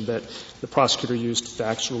counsel mentioned that the prosecutor used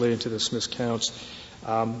facts related to the dismissed counts.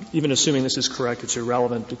 Even assuming this is correct, it's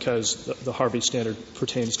irrelevant because the Harvey standard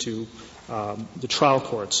pertains to the trial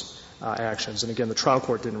court's actions. And again, the trial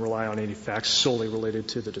court didn't rely on any facts solely related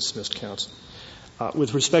to the dismissed counts.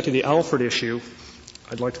 With respect to the Alford issue,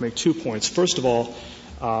 I'd like to make 2 points. First of all,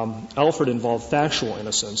 Alford involved factual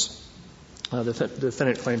innocence. The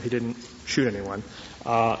defendant claimed he didn't shoot anyone.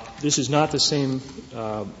 This is not the same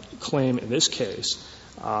claim in this case.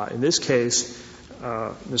 In this case,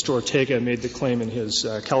 Mr. Ortega made the claim in his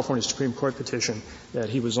California Supreme Court petition that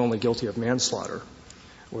he was only guilty of manslaughter,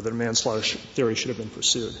 or that a manslaughter theory should have been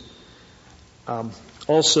pursued.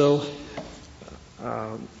 Also,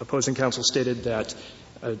 opposing counsel stated that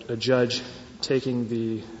a judge taking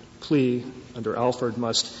the plea under Alford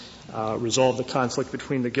must resolve the conflict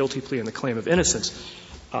between the guilty plea and the claim of innocence.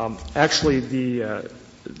 Actually, the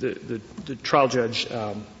trial judge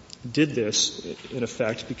did this, in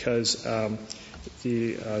effect, because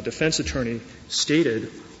the defense attorney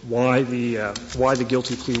stated why the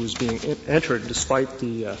guilty plea was being entered despite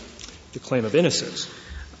the claim of innocence.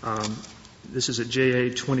 This is at JA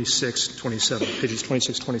 2627, pages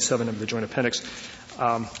 2627 of the Joint Appendix.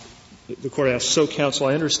 The Court asked, so, counsel,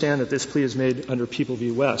 I understand that this plea is made under People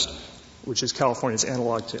v. West, which is California's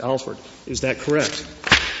analog to Alford. Is that correct?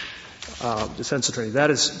 Defense attorney, that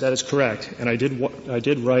is correct. And I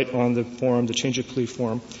did write on the form, the change of plea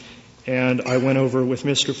form, and I went over with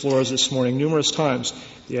Mr. Flores this morning numerous times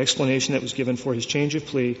the explanation that was given for his change of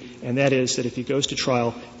plea, and that is that if he goes to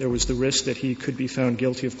trial, there was the risk that he could be found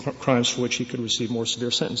guilty of crimes for which he could receive more severe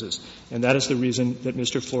sentences. And that is the reason that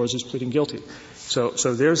Mr. Flores is pleading guilty. So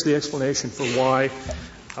there's the explanation for why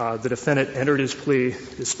the defendant entered his plea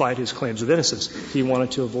despite his claims of innocence. He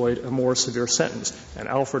wanted to avoid a more severe sentence, and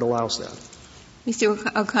Alford allows that.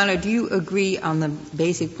 Mr. O'Connor, do you agree on the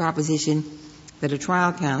basic proposition that a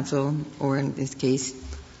trial counsel, or in this case,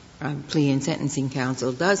 plea and sentencing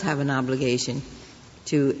counsel, does have an obligation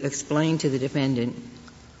to explain to the defendant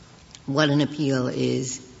what an appeal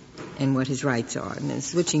is and what his rights are? And then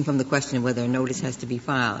switching from the question of whether a notice has to be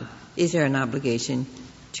filed, is there an obligation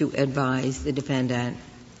to advise the defendant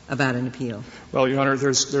about an appeal? Well, Your Honor,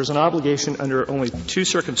 there's an obligation under only 2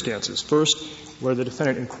 circumstances. First, where the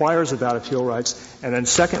defendant inquires about appeal rights, and then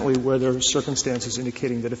secondly, where there are circumstances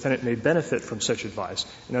indicating the defendant may benefit from such advice.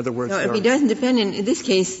 In other words, if he doesn't in this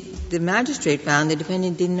case, the magistrate found the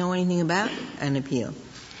defendant didn't know anything about an appeal.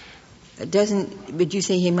 Would you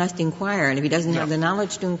say he must inquire? And if he doesn't have the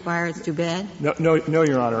knowledge to inquire, it's too bad? No,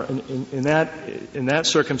 Your Honor. In that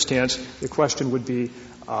circumstance, the question would be,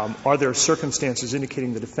 are there circumstances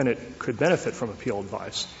indicating the defendant could benefit from appeal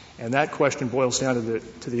advice? And that question boils down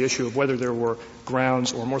to the issue of whether there were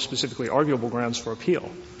grounds, or more specifically, arguable grounds for appeal.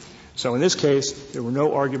 So in this case, there were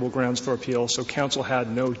no arguable grounds for appeal, so counsel had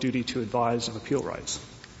no duty to advise of appeal rights.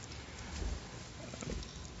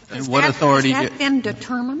 And what authority? Has that been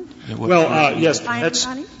determined? Yes.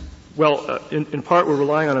 In part, we're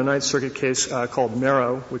relying on a Ninth Circuit case called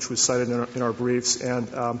Merrow, which was cited in our briefs, and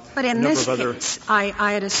but in a number this of other. Case,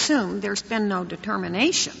 I had assumed there's been no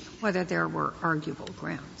determination whether there were arguable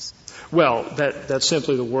grounds. Well, that's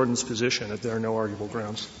simply the warden's position, that there are no arguable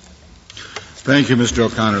grounds. Thank you, Mr.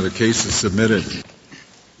 O'Connor. The case is submitted.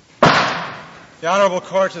 The Honorable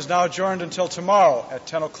Court is now adjourned until tomorrow at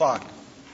 10 o'clock.